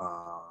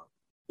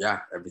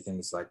 everything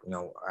is like,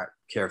 I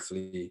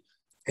carefully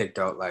picked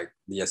out like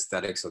the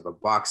aesthetics of the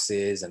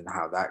boxes and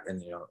how that,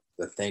 and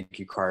the thank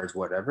you cards,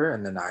 whatever,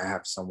 and then I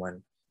have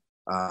someone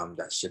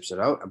that ships it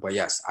out. But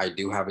yes, I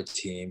do have a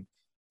team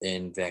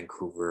in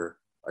Vancouver,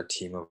 a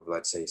team of,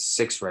 let's say,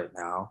 6 right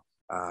now.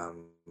 Of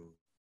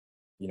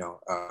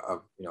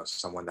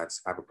someone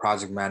that's, I have a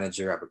project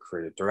manager, I have a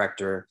creative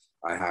director,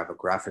 I have a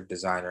graphic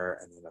designer,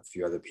 and then a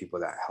few other people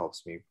that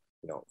helps me,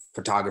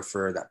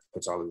 photographer that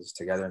puts all of this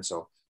together. And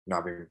so,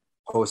 I've been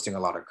posting a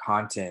lot of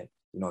content,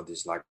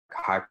 this like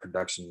high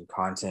production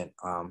content,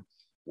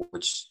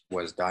 which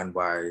was done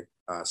by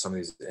some of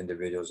these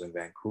individuals in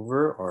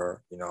Vancouver,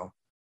 or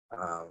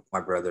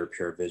my brother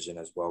Pure Vision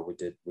as well. We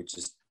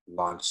just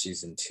launched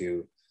season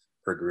 2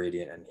 for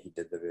Gradient, and he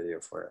did the video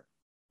for it.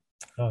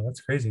 Oh,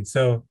 that's crazy.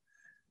 So,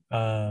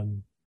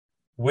 um,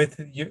 with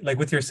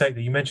your site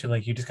that you mentioned,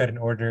 like you just got an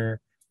order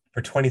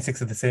for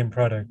 26 of the same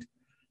product.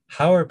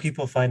 How are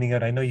people finding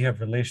out? I know you have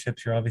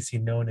relationships, you're obviously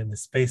known in the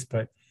space,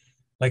 but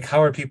like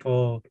how are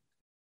people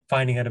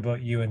finding out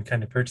about you and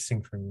kind of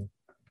purchasing from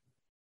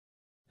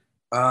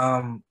you?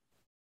 Um,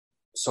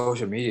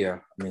 Social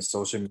media. I mean,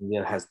 social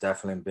media has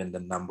definitely been the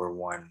number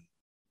one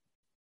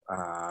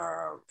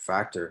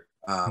factor.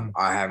 Hmm.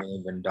 I haven't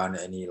even done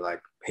any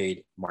like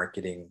paid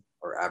marketing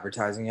or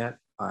advertising yet.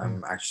 Hmm.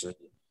 I'm actually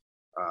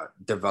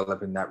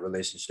developing that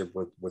relationship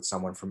with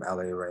someone from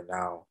LA right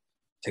now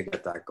to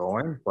get that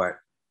going. But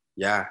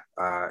yeah,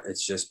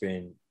 it's just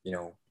been,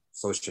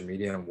 social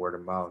media and word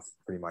of mouth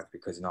pretty much,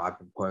 because I've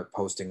been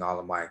posting all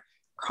of my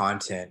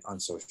content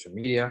on social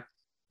media,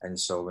 and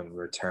so in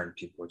return,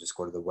 people just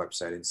go to the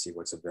website and see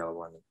what's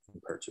available and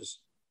purchase.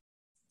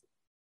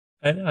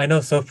 And I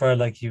know so far,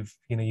 like you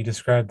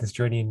described this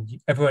journey and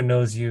everyone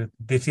knows you,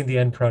 they've seen the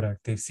end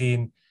product. They've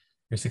seen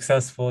you're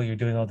successful, you're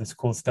doing all this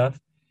cool stuff.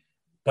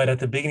 But at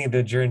the beginning of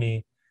the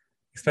journey,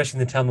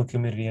 especially in the Tamil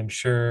community, I'm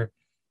sure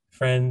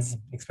friends,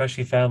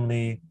 especially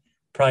family,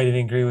 probably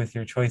didn't agree with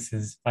your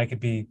choices. I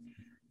could be,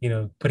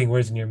 putting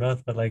words in your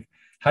mouth, but like,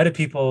 how do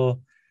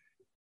people,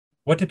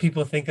 what do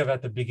people think of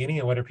at the beginning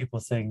and what are people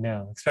saying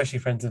now, especially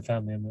friends and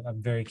family?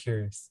 I'm very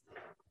curious.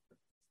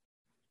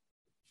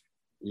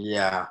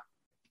 Yeah,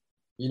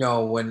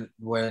 when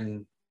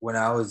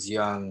I was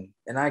young,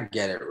 and I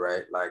get it,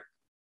 right? Like,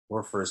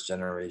 we're first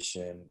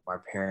generation. My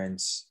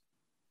parents,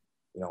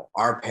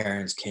 our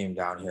parents came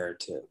down here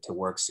to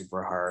work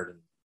super hard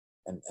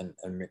and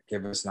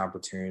give us an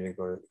opportunity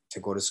to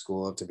go to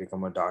school to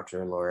become a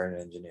doctor, a lawyer, and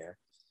an engineer,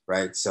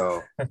 right?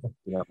 So,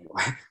 you know,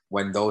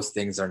 when those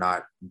things are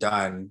not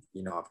done,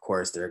 of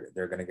course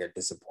they're gonna get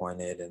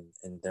disappointed,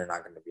 and they're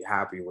not gonna be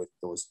happy with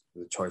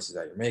the choices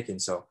that you're making.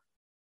 So,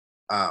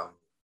 um,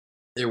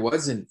 it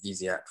wasn't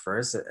easy at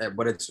first,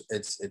 but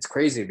it's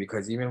crazy,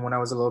 because even when I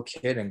was a little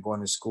kid and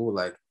going to school,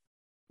 like,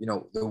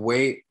 the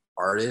way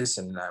artists,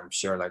 and I'm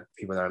sure like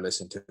people that are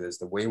listening to this,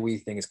 the way we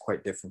think is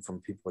quite different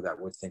from people that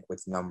would think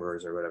with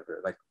numbers or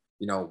whatever. Like,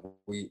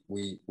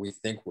 we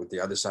think with the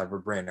other side of our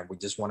brain, and we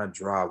just want to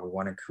draw, we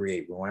want to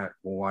create, we want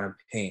to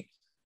paint,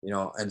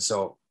 and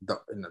so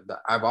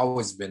I've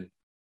always been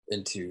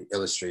into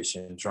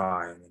illustration,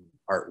 drawing, and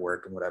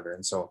artwork and whatever.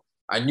 And so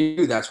I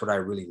knew that's what I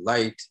really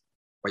liked,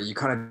 but you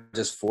kind of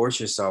just force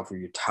yourself, or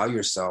you tell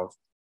yourself,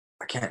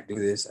 I can't do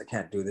this, I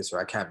can't do this, or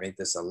I can't make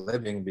this a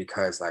living,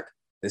 because like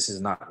this is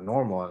not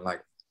normal. And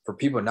like, for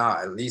people now,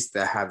 at least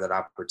they have that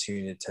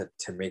opportunity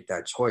to make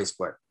that choice.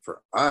 But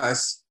for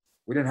us,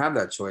 we didn't have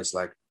that choice.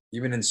 Like,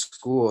 even in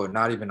school,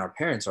 not even our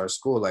parents, our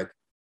school, like,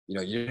 you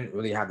didn't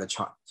really have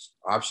the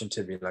option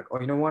to be like, oh,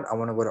 you know what, I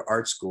want to go to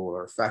art school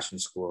or fashion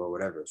school or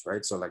whatever,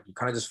 right? So like, you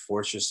kind of just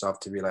force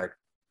yourself to be like,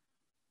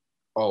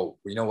 oh,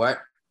 you know what,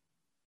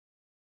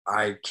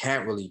 I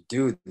can't really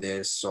do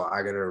this, so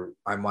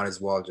I might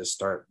as well just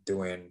start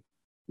doing,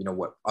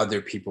 what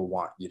other people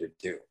want you to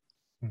do.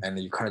 Mm. And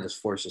then you kind of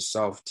just force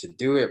yourself to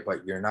do it,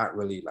 but you're not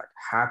really like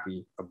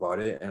happy about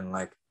it.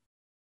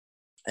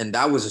 And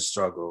that was a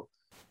struggle,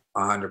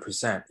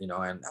 100%,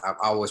 and I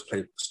always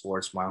played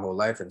sports my whole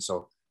life. And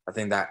so I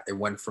think that it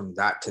went from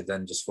that to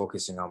then just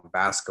focusing on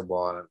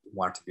basketball, and I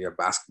wanted to be a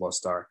basketball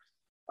star.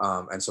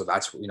 And so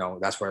that's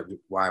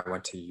why I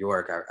went to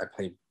York. I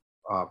played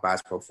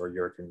basketball for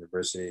York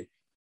University.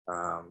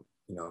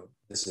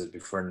 This is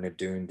before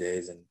Nadoon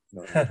days, and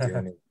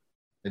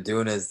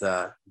Nadoon is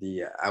the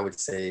I would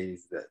say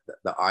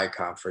the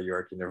icon for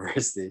York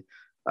University.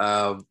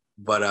 But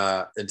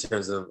in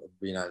terms of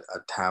being a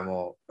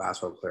Tamil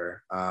basketball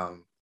player,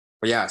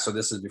 but yeah, so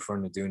this is before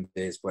Nadoon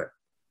days. But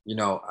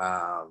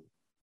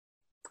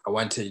I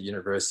went to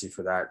university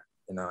for that,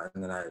 and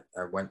then I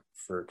went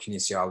for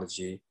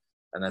kinesiology,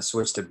 and I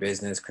switched to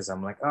business because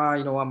I'm like,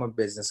 I'm a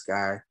business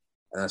guy,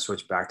 and I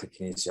switched back to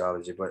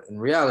kinesiology. But in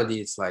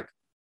reality, it's like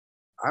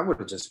I would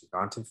have just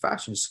gone to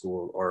fashion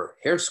school or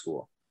hair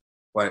school,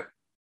 but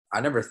I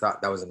never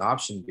thought that was an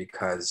option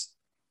because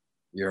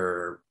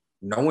no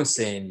one's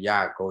saying,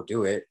 yeah, go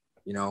do it.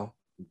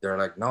 They're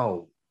like,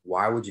 no,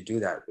 why would you do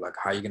that? Like,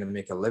 how are you going to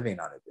make a living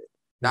out of it?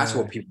 That's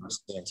what people are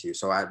saying to you.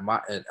 So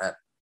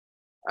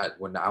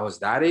when I was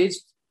that age,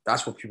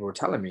 that's what people were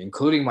telling me,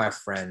 including my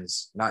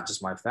friends, not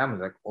just my family.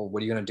 Like, oh,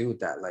 what are you going to do with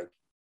that? Like,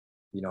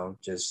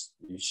 just,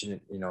 you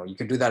shouldn't, you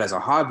can do that as a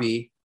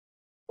hobby,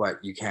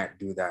 but you can't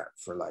do that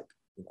for like,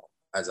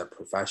 as a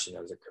profession,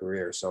 as a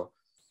career. So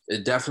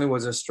it definitely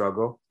was a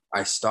struggle.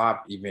 I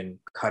stopped even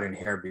cutting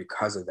hair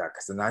because of that.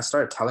 Because then I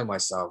started telling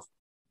myself,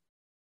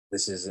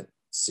 this isn't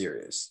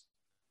serious.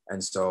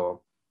 And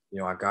so,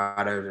 I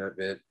got out of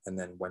it and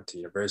then went to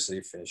university,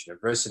 finished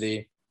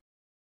university.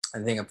 I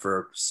think for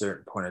a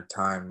certain point of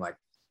time, like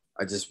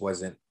I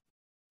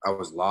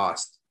was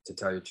lost, to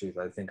tell you the truth.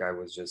 I think I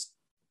was just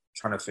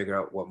trying to figure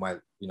out what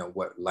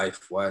what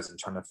life was, and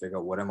trying to figure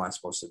out what am I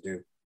supposed to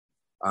do.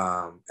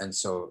 And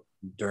so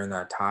during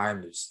that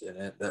time,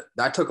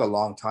 that took a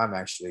long time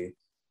actually,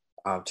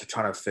 to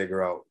try to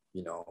figure out,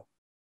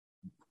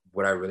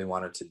 what I really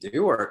wanted to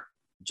do, or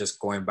just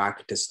going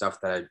back to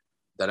stuff that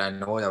I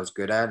know that I was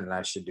good at and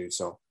I should do.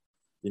 So,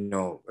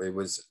 it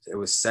was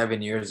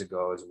 7 years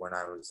ago is when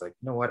I was like,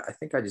 you know what, I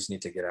think I just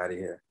need to get out of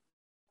here.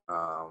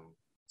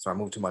 So I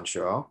moved to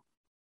Montreal,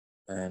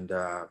 and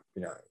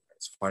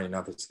it's funny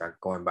enough, it's like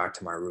going back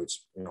to my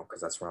roots,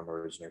 because that's where I'm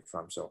originally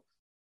from. So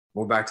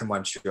moved back to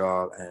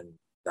Montreal, and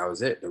that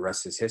was it. The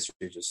rest is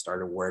history. Just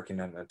started working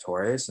at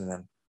Notorious, and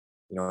then,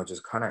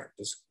 just kind of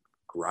just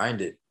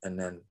grinded. And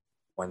then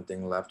one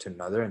thing led to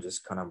another, and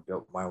just kind of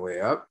built my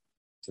way up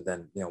to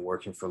then,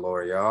 working for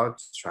L'Oreal,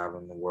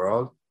 traveling the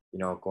world,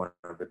 going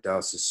to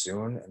Vidal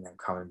Sassoon, and then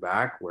coming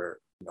back where,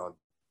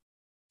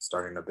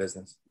 starting a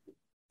business.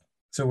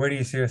 So where do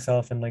you see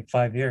yourself in like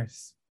 5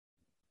 years?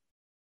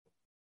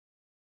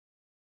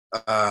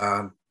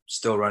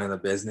 Still running the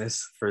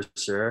business for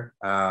sure.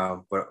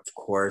 But of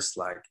course,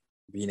 like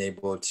being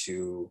able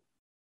to,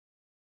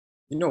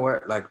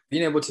 like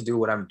being able to do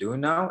what I'm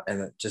doing now and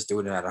then just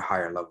doing it at a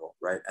higher level,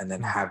 right? And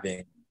then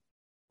having,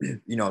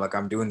 like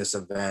I'm doing this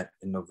event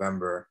in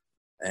November,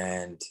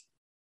 and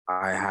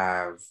I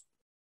have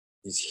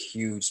these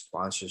huge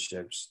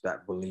sponsorships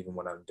that believe in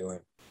what I'm doing.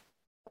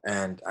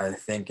 And I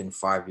think in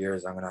 5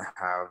 years, I'm going to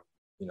have,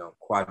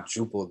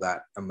 quadruple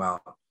that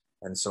amount.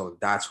 And so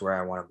that's where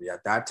I want to be.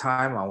 At that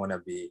time, I would,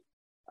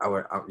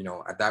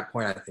 at that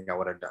point, I think I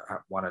want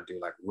to do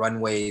like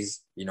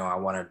runways. I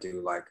want to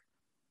do like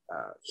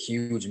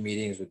huge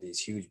meetings with these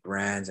huge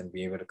brands and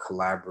be able to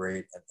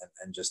collaborate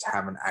and just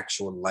have an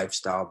actual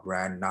lifestyle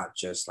brand, not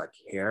just like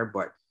hair,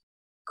 but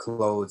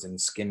clothes and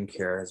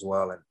skincare as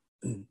well.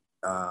 And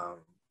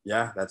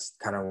yeah, that's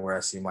kind of where I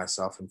see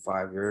myself in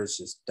 5 years,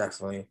 just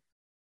definitely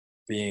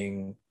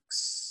being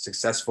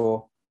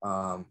successful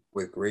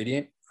with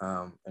Gradient,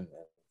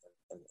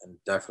 and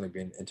definitely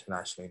being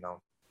internationally known.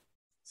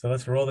 So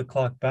let's roll the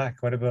clock back.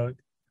 What about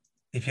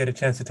if you had a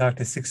chance to talk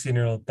to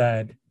 16-year-old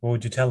Thad, what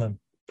would you tell him?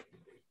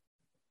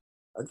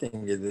 I think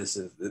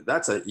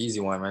that's an easy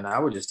one, man. I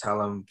would just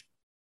tell him.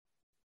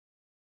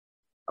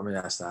 I mean,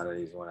 that's not an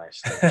easy one,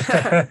 actually.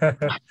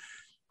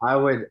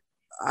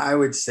 I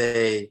would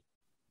say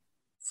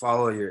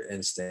follow your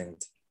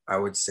instinct. I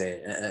would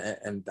say,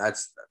 and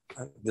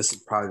this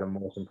is probably the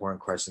most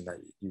important question that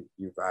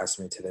you've asked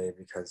me today,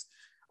 because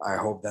I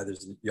hope that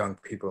there's young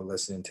people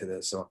listening to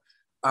this. So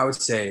I would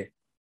say,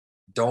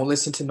 don't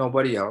listen to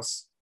nobody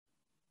else.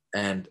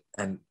 And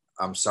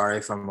I'm sorry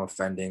if I'm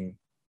offending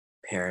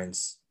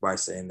parents by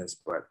saying this,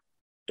 but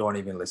don't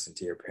even listen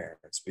to your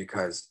parents,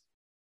 because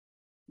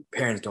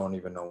parents don't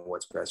even know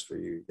what's best for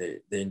you.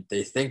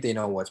 They think they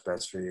know what's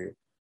best for you,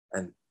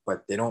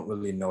 but they don't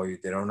really know you.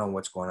 They don't know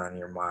what's going on in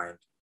your mind.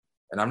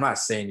 And I'm not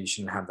saying you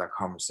shouldn't have that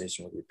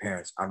conversation with your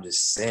parents. I'm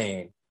just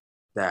saying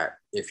that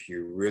if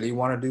you really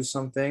want to do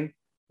something,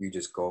 you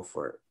just go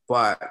for it.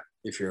 But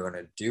if you're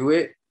going to do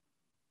it,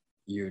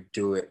 you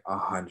do it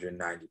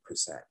 190%.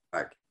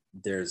 Like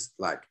there's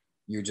like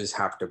you just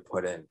have to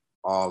put in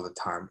all the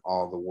time,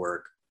 all the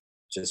work,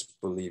 just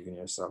believe in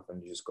yourself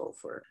and just go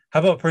for it. How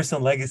about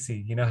personal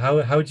legacy? You know,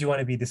 how would you want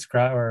to be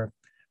described or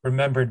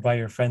remembered by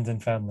your friends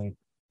and family?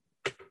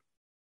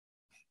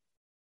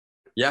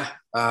 Yeah.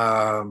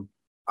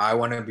 I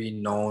want to be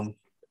known,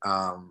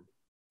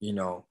 you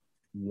know,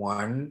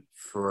 one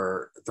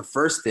for the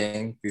first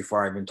thing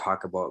before I even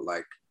talk about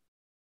like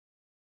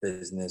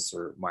business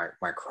or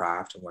my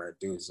craft and what I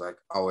do is like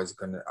I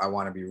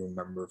want to be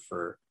remembered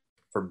for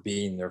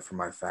being there for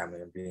my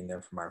family and being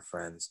there for my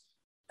friends,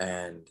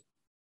 and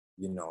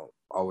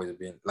always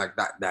being like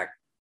that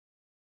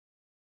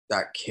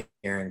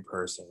caring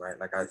person, right?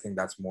 Like I think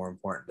that's more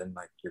important than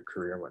like your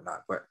career and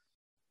whatnot. But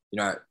you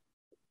know,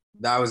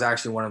 that was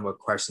actually one of the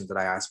questions that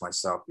I asked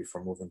myself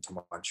before moving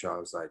to Montreal. I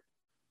was like,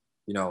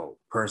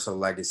 personal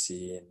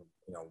legacy, and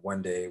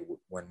one day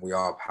when we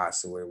all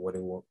pass away, what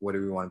do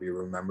we want to be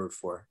remembered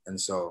for? And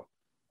so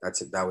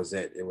that's it. That was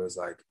it. It was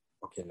like,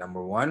 okay,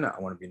 number one, I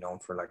want to be known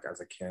for like as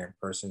a caring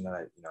person that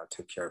I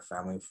took care of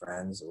family,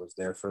 friends, was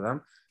there for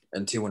them.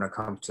 And two, when it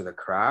comes to the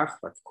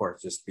craft, like, of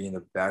course, just being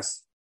the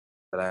best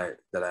that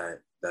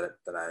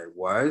I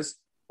was,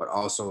 but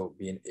also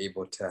being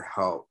able to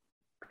help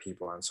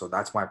people. And so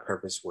that's my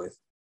purpose with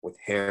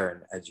hair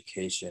and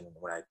education. And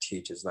when I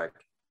teach is like,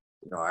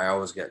 I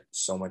always get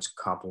so much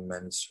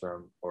compliments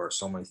from, or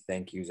so many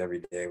thank yous every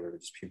day where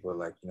just people are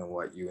like, you know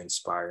what, you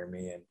inspire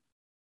me, and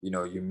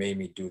you made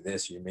me do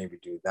this, you made me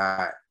do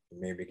that,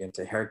 you made me get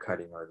into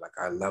haircutting, or like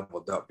I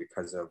leveled up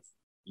because of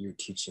you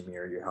teaching me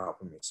or you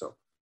helping me. So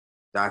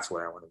that's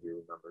what I want to be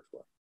remembered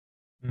for.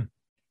 Hmm.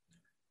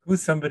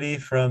 Who's somebody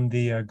from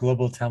the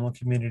global Tamil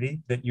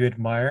community that you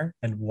admire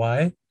and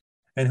why?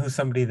 And who's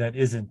somebody that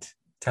isn't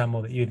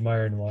Tamil that you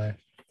admire and why?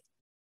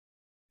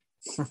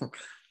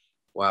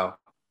 Wow.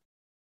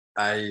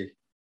 I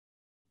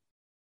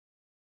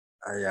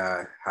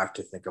have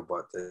to think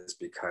about this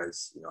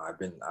because I've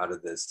been out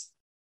of the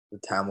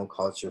Tamil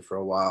culture for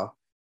a while,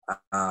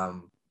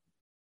 um,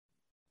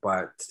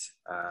 but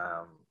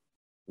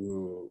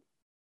ooh,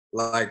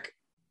 like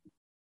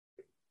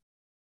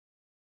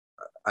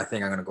I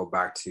think I'm gonna go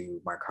back to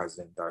my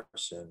cousin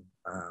Darshan,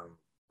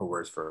 who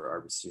works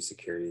for RBC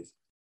Securities.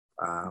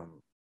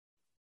 Um,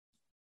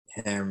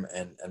 him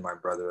and my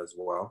brother as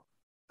well.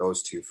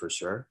 Those two for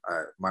sure.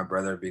 My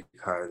brother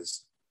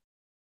because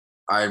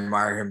I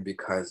admire him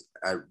because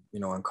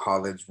in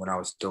college when I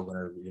was still going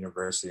to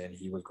university and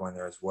he was going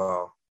there as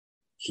well,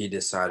 he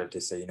decided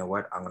to say, you know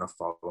what, I'm going to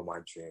follow my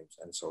dreams.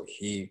 And so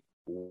he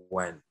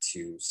went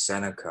to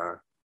Seneca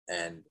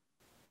and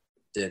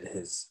did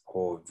his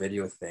whole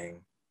video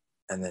thing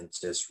and then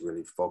just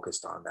really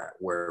focused on that.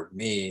 Where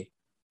me,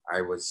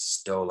 I was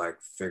still like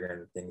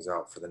figuring things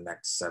out for the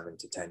next 7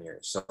 to 10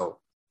 years. So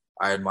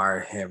I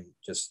admire him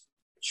just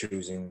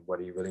choosing what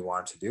he really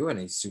wanted to do, and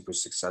he's super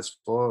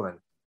successful. And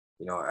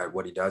at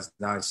what he does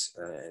now, he's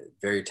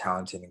very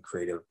talented and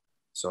creative.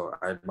 So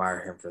I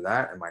admire him for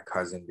that, and my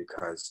cousin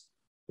because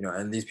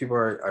and these people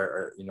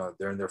are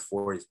they're in their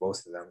 40s,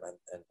 both of them,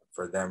 and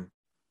for them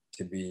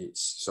to be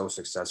so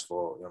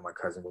successful. My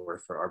cousin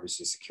worked for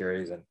RBC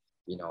Securities, and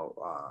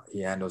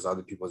he handles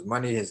other people's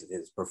money.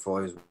 His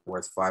portfolio is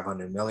worth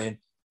 500 million.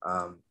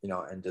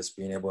 And just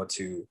being able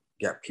to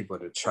get people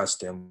to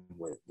trust him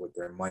with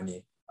their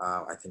money,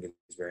 I think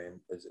is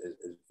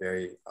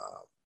very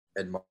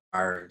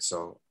admiring.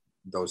 So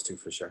those two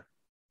for sure.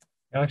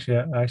 Actually,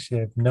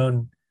 I've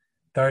known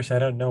Darsh. I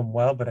don't know him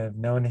well, but I've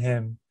known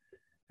him,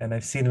 and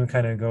I've seen him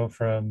kind of go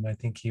from. I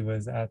think he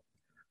was at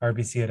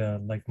RBC at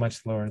a like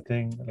much lower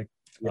thing, like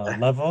Yeah,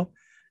 level.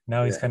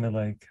 Now he's yeah, kind of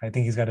like I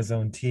think he's got his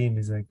own team.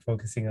 He's like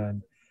focusing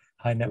on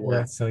high net yeah,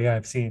 worth. So yeah,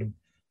 I've seen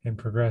him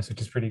progress, which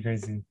is pretty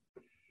crazy.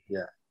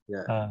 yeah,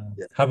 yeah,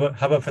 yeah. How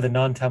about for the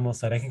non-Tamil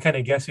side? I can kind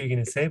of guess what you're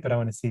gonna say, but I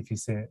want to see if you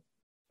say it.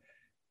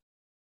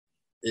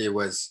 It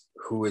was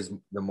who is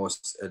the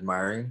most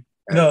admiring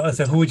No, at the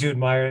so time. who would you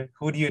admire?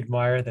 Who do you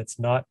admire that's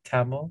not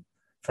Tamil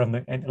from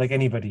like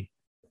anybody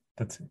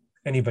that's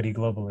anybody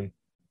globally?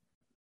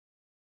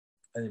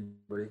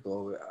 Anybody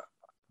go?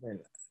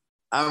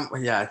 I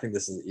mean, yeah, I think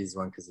this is an easy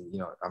one because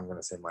I'm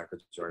gonna say Michael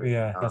Jordan.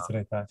 Yeah, that's what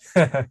I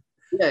thought.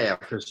 Yeah,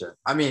 for sure.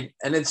 I mean,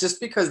 and it's just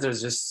because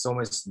there's just so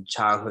much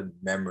childhood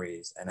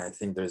memories, and I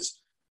think there's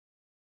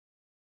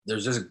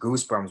just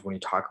goosebumps when you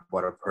talk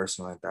about a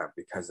person like that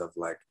because of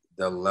like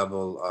the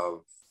level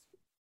of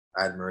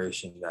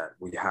admiration that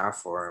we have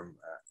for him.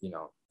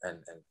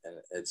 And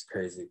it's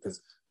crazy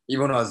because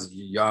even when I was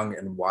young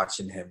and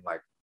watching him,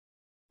 like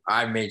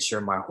I made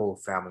sure my whole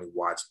family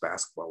watched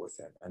basketball with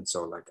him, and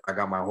so like I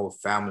got my whole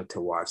family to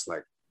watch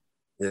like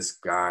this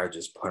guy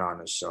just put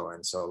on a show.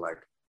 And so like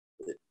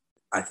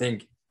I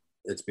think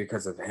it's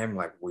because of him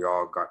like we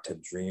all got to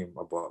dream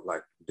about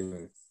like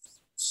doing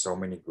so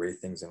many great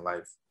things in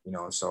life.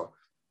 So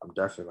I'm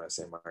definitely gonna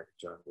say Michael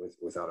Jordan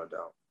without a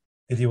doubt.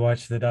 Did you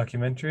watch the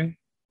documentary?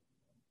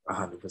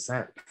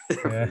 100%.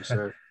 Yeah. For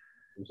sure.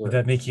 For Did sure.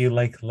 that make you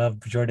like love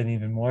Jordan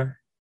even more?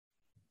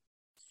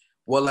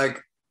 Well,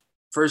 like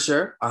for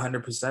sure,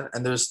 100%.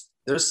 And there's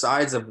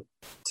sides of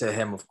to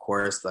him, of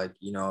course, like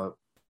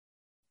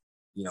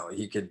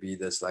he could be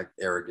this like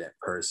arrogant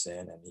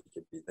person and he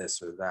could be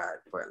this or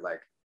that, but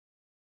like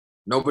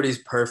nobody's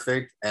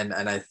perfect. And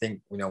I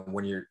think,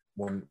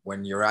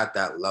 when you're at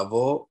that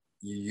level,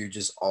 you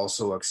just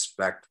also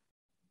expect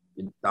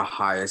the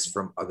highest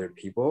from other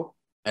people.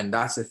 And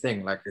that's the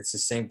thing, like it's the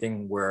same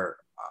thing where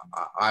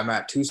I'm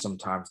at too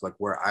sometimes, like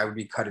where I would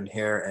be cutting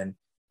hair and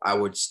I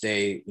would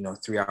stay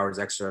 3 hours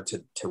extra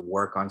to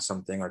work on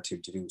something or to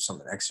do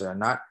something extra. And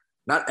not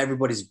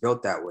everybody's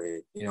built that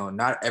way.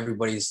 Not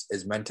everybody's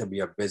is meant to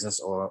be a business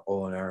or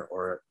owner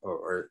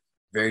or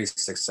very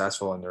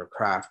successful in their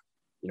craft.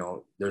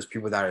 There's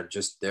people that are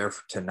just there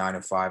to 9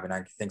 to 5. And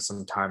I think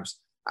sometimes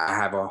I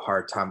have a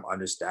hard time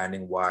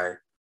understanding why,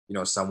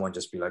 someone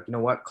just be like,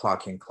 what,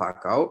 clock in,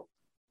 clock out,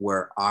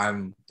 where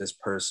I'm this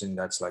person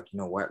that's like,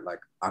 what, like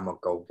I'm a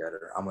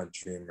go-getter, I'm a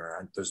dreamer,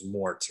 and there's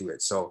more to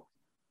it. So,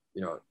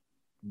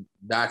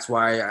 that's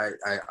why I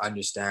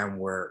understand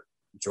where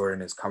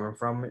Jordan is coming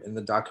from in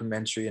the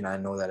documentary, and I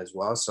know that as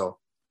well. So,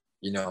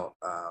 no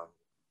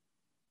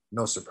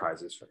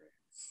surprises for me.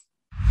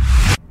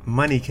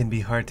 Money can be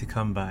hard to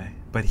come by,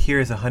 but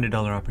here's a $100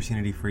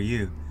 opportunity for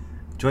you.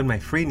 Join my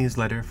free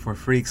newsletter for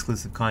free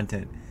exclusive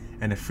content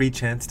and a free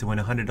chance to win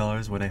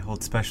 $100 when I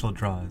hold special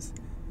draws.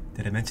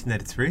 Did I mention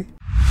that it's free?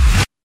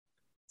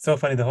 So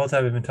funny, the whole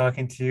time I've been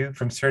talking to you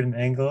from certain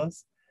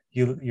angles,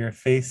 your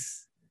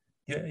face,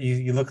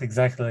 you look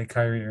exactly like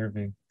Kyrie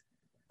Irving.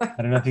 I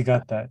don't know if you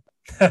got that.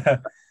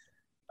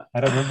 I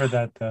don't remember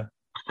that though.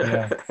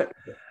 Yeah.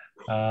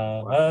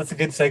 Well, that's a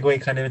good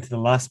segue kind of into the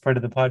last part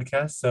of the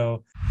podcast.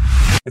 So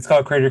it's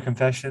called Creator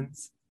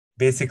Confessions.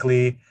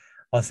 Basically,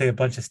 I'll say a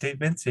bunch of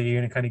statements, and you're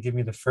going to kind of give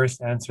me the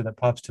first answer that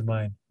pops to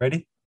mind.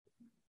 Ready?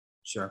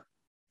 Sure.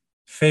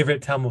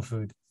 Favorite Tamil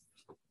food?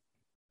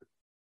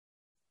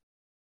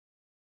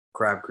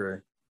 Crab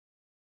curry.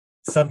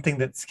 Something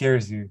that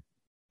scares you?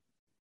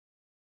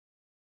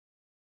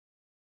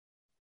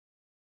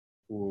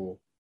 Ooh,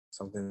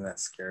 something that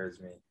scares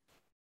me.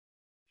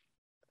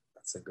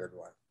 That's a good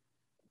one.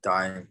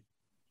 Dying.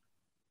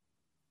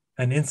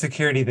 An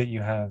insecurity that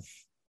you have?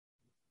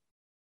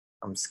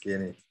 I'm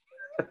skinny.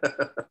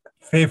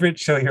 Favorite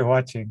show you're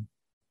watching?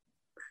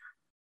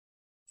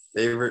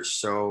 Favorite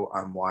show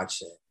I'm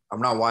watching.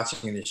 I'm not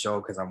watching any show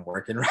because I'm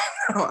working right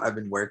now. I've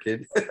been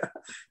working.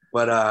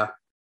 But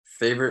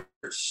favorite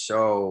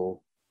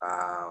show,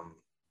 I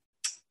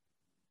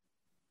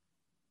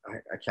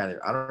can't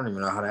even, I don't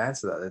even know how to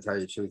answer that, to tell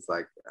you the truth.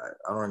 Like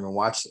I don't even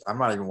watch, I'm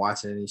not even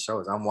watching any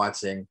shows. I'm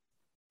watching,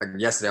 like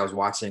yesterday I was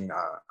watching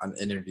an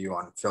interview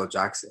on Phil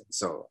Jackson.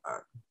 So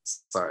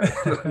sorry.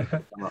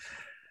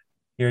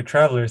 You're a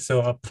traveler,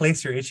 so a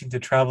place you're itching to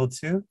travel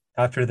to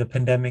after the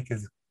pandemic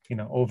is,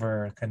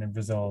 over, kind of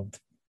resolved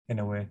in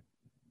a way.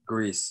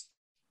 Greece.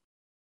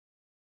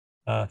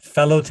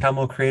 Fellow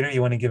Tamil creator you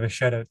want to give a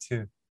shout out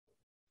to?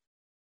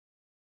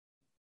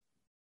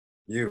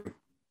 You.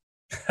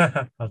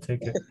 I'll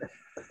take it.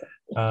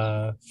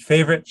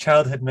 Favorite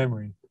childhood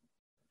memory?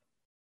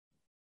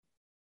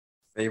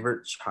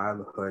 Favorite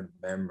childhood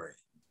memory.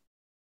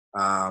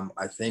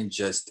 I think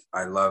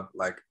I love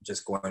like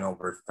just going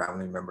over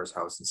family members'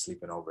 house and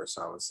sleeping over.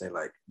 So I would say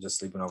like just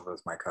sleeping over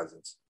with my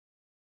cousins.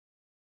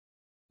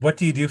 What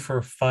do you do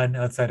for fun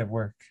outside of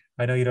work?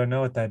 I know you don't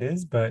know what that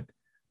is, but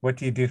what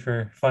do you do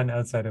for fun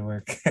outside of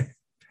work?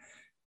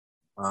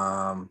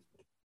 I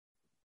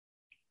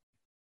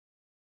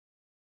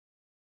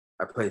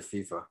play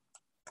FIFA.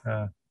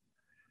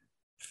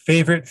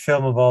 Favorite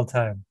film of all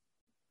time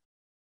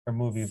or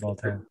movie of all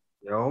time?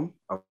 Film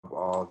of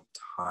all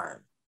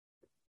time.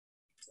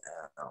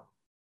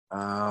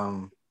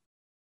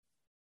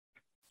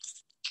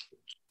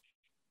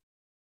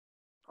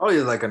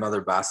 Probably like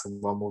another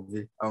basketball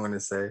movie, I'm gonna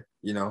say,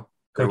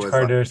 Coach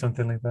Carter or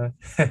something like that.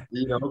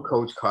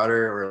 Coach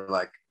Carter or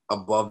like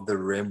Above the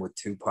Rim with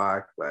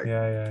Tupac. Like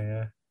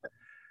Yeah.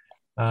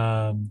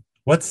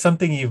 What's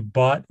something you've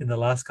bought in the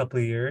last couple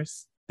of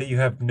years that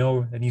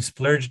and you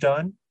splurged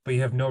on, but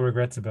you have no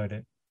regrets about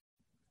it?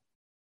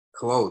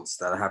 clothes.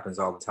 That happens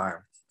all the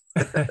time.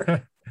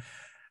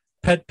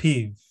 Pet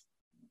peeve?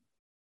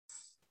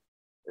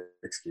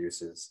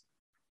 Excuses.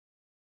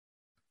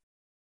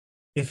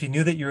 If you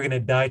knew that you were going to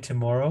die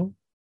tomorrow,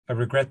 a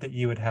regret that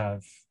you would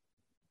have?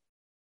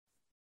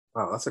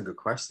 Wow, that's a good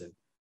question.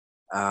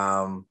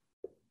 What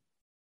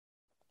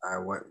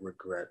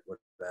regret would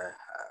I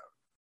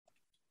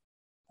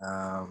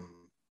have?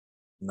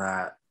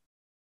 Not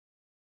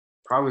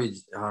probably.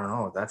 I don't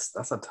know. That's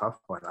a tough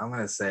one. I'm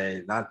gonna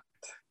say not.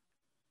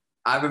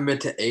 I haven't been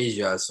to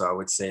Asia, so I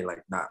would say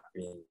like not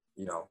being,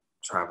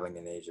 traveling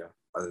in Asia,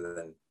 other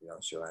than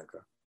Sri Lanka.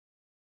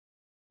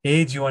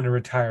 Age you want to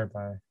retire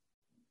by?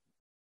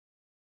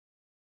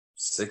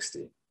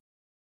 60.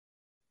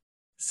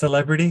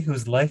 Celebrity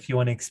whose life you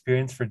want to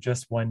experience for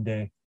just one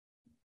day?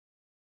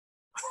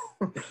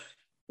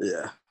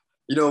 Yeah.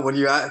 When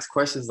you ask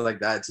questions like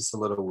that, it's just a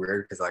little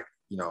weird because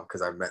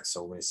because I've met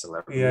so many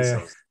celebrities.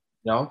 Yeah.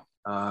 So,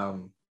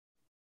 I'm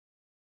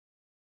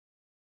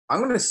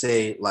gonna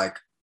say like,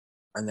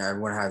 I know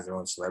everyone has their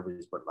own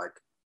celebrities, but like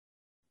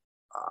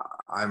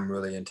I'm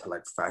really into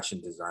like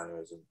fashion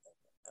designers, and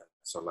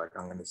so like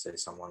I'm gonna say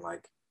someone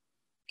like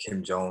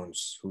Kim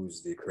Jones,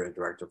 who's the creative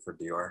director for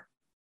Dior.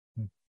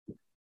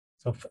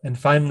 So, and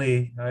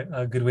finally,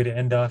 a good way to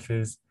end off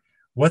is,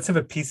 what's of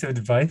a piece of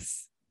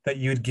advice that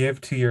you would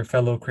give to your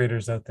fellow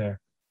creators out there?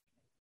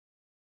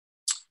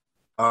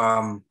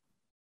 Um,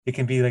 It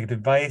can be like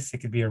advice, it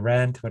could be a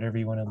rant, whatever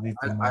you want to leave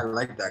them I with.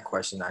 like that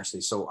question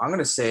actually. So I'm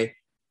gonna say,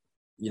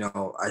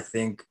 I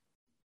think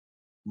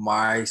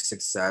my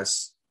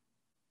success,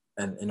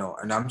 and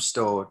and I'm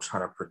still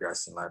trying to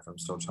progress in life. I'm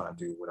still trying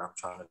to do what I'm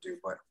trying to do,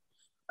 but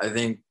I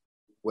think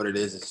what it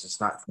is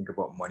just not think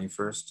about money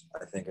first.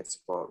 I think it's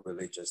about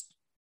really just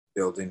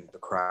building the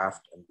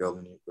craft and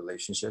building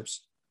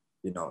relationships.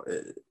 You know,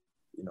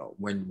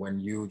 when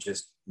you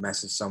just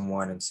message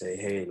someone and say,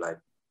 hey, like,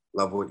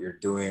 love what you're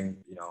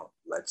doing.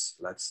 Let's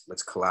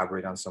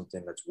collaborate on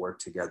something. Let's work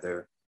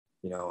together.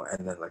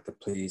 And then like the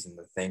please and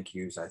the thank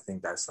yous. I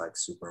think that's like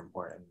super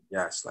important.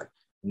 Yes, like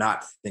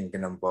not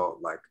thinking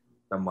about like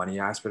the money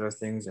aspect of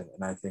things. And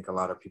I think a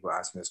lot of people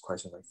ask me this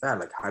question like that,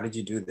 like, how did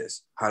you do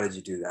this? How did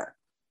you do that?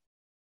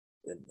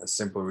 And a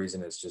simple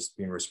reason is just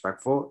being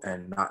respectful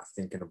and not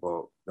thinking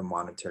about the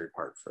monetary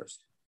part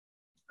first.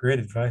 Great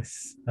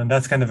advice. And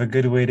that's kind of a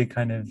good way to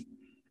kind of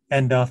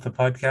end off the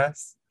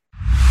podcast.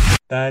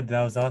 That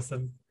was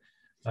awesome.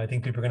 I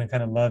think people are going to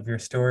kind of love your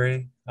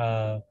story.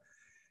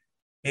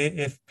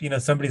 If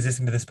somebody's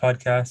listening to this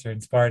podcast or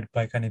inspired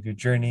by kind of your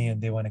journey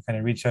and they want to kind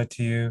of reach out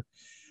to you,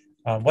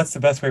 what's the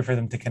best way for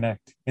them to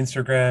connect?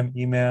 Instagram,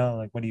 email,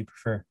 like what do you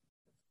prefer?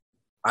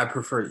 I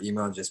prefer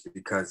email just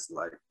because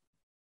like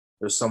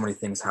there's so many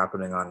things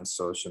happening on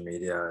social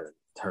media in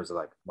terms of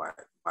like my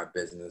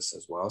business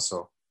as well.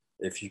 So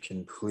if you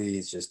can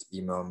please just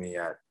email me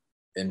at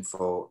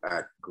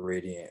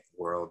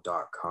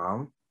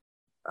info@gradientworld.com.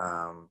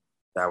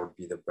 That would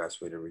be the best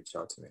way to reach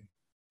out to me.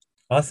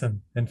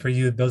 Awesome. And for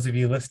you, those of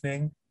you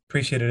listening,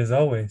 appreciate it as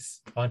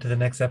always. On to the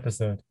next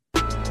episode.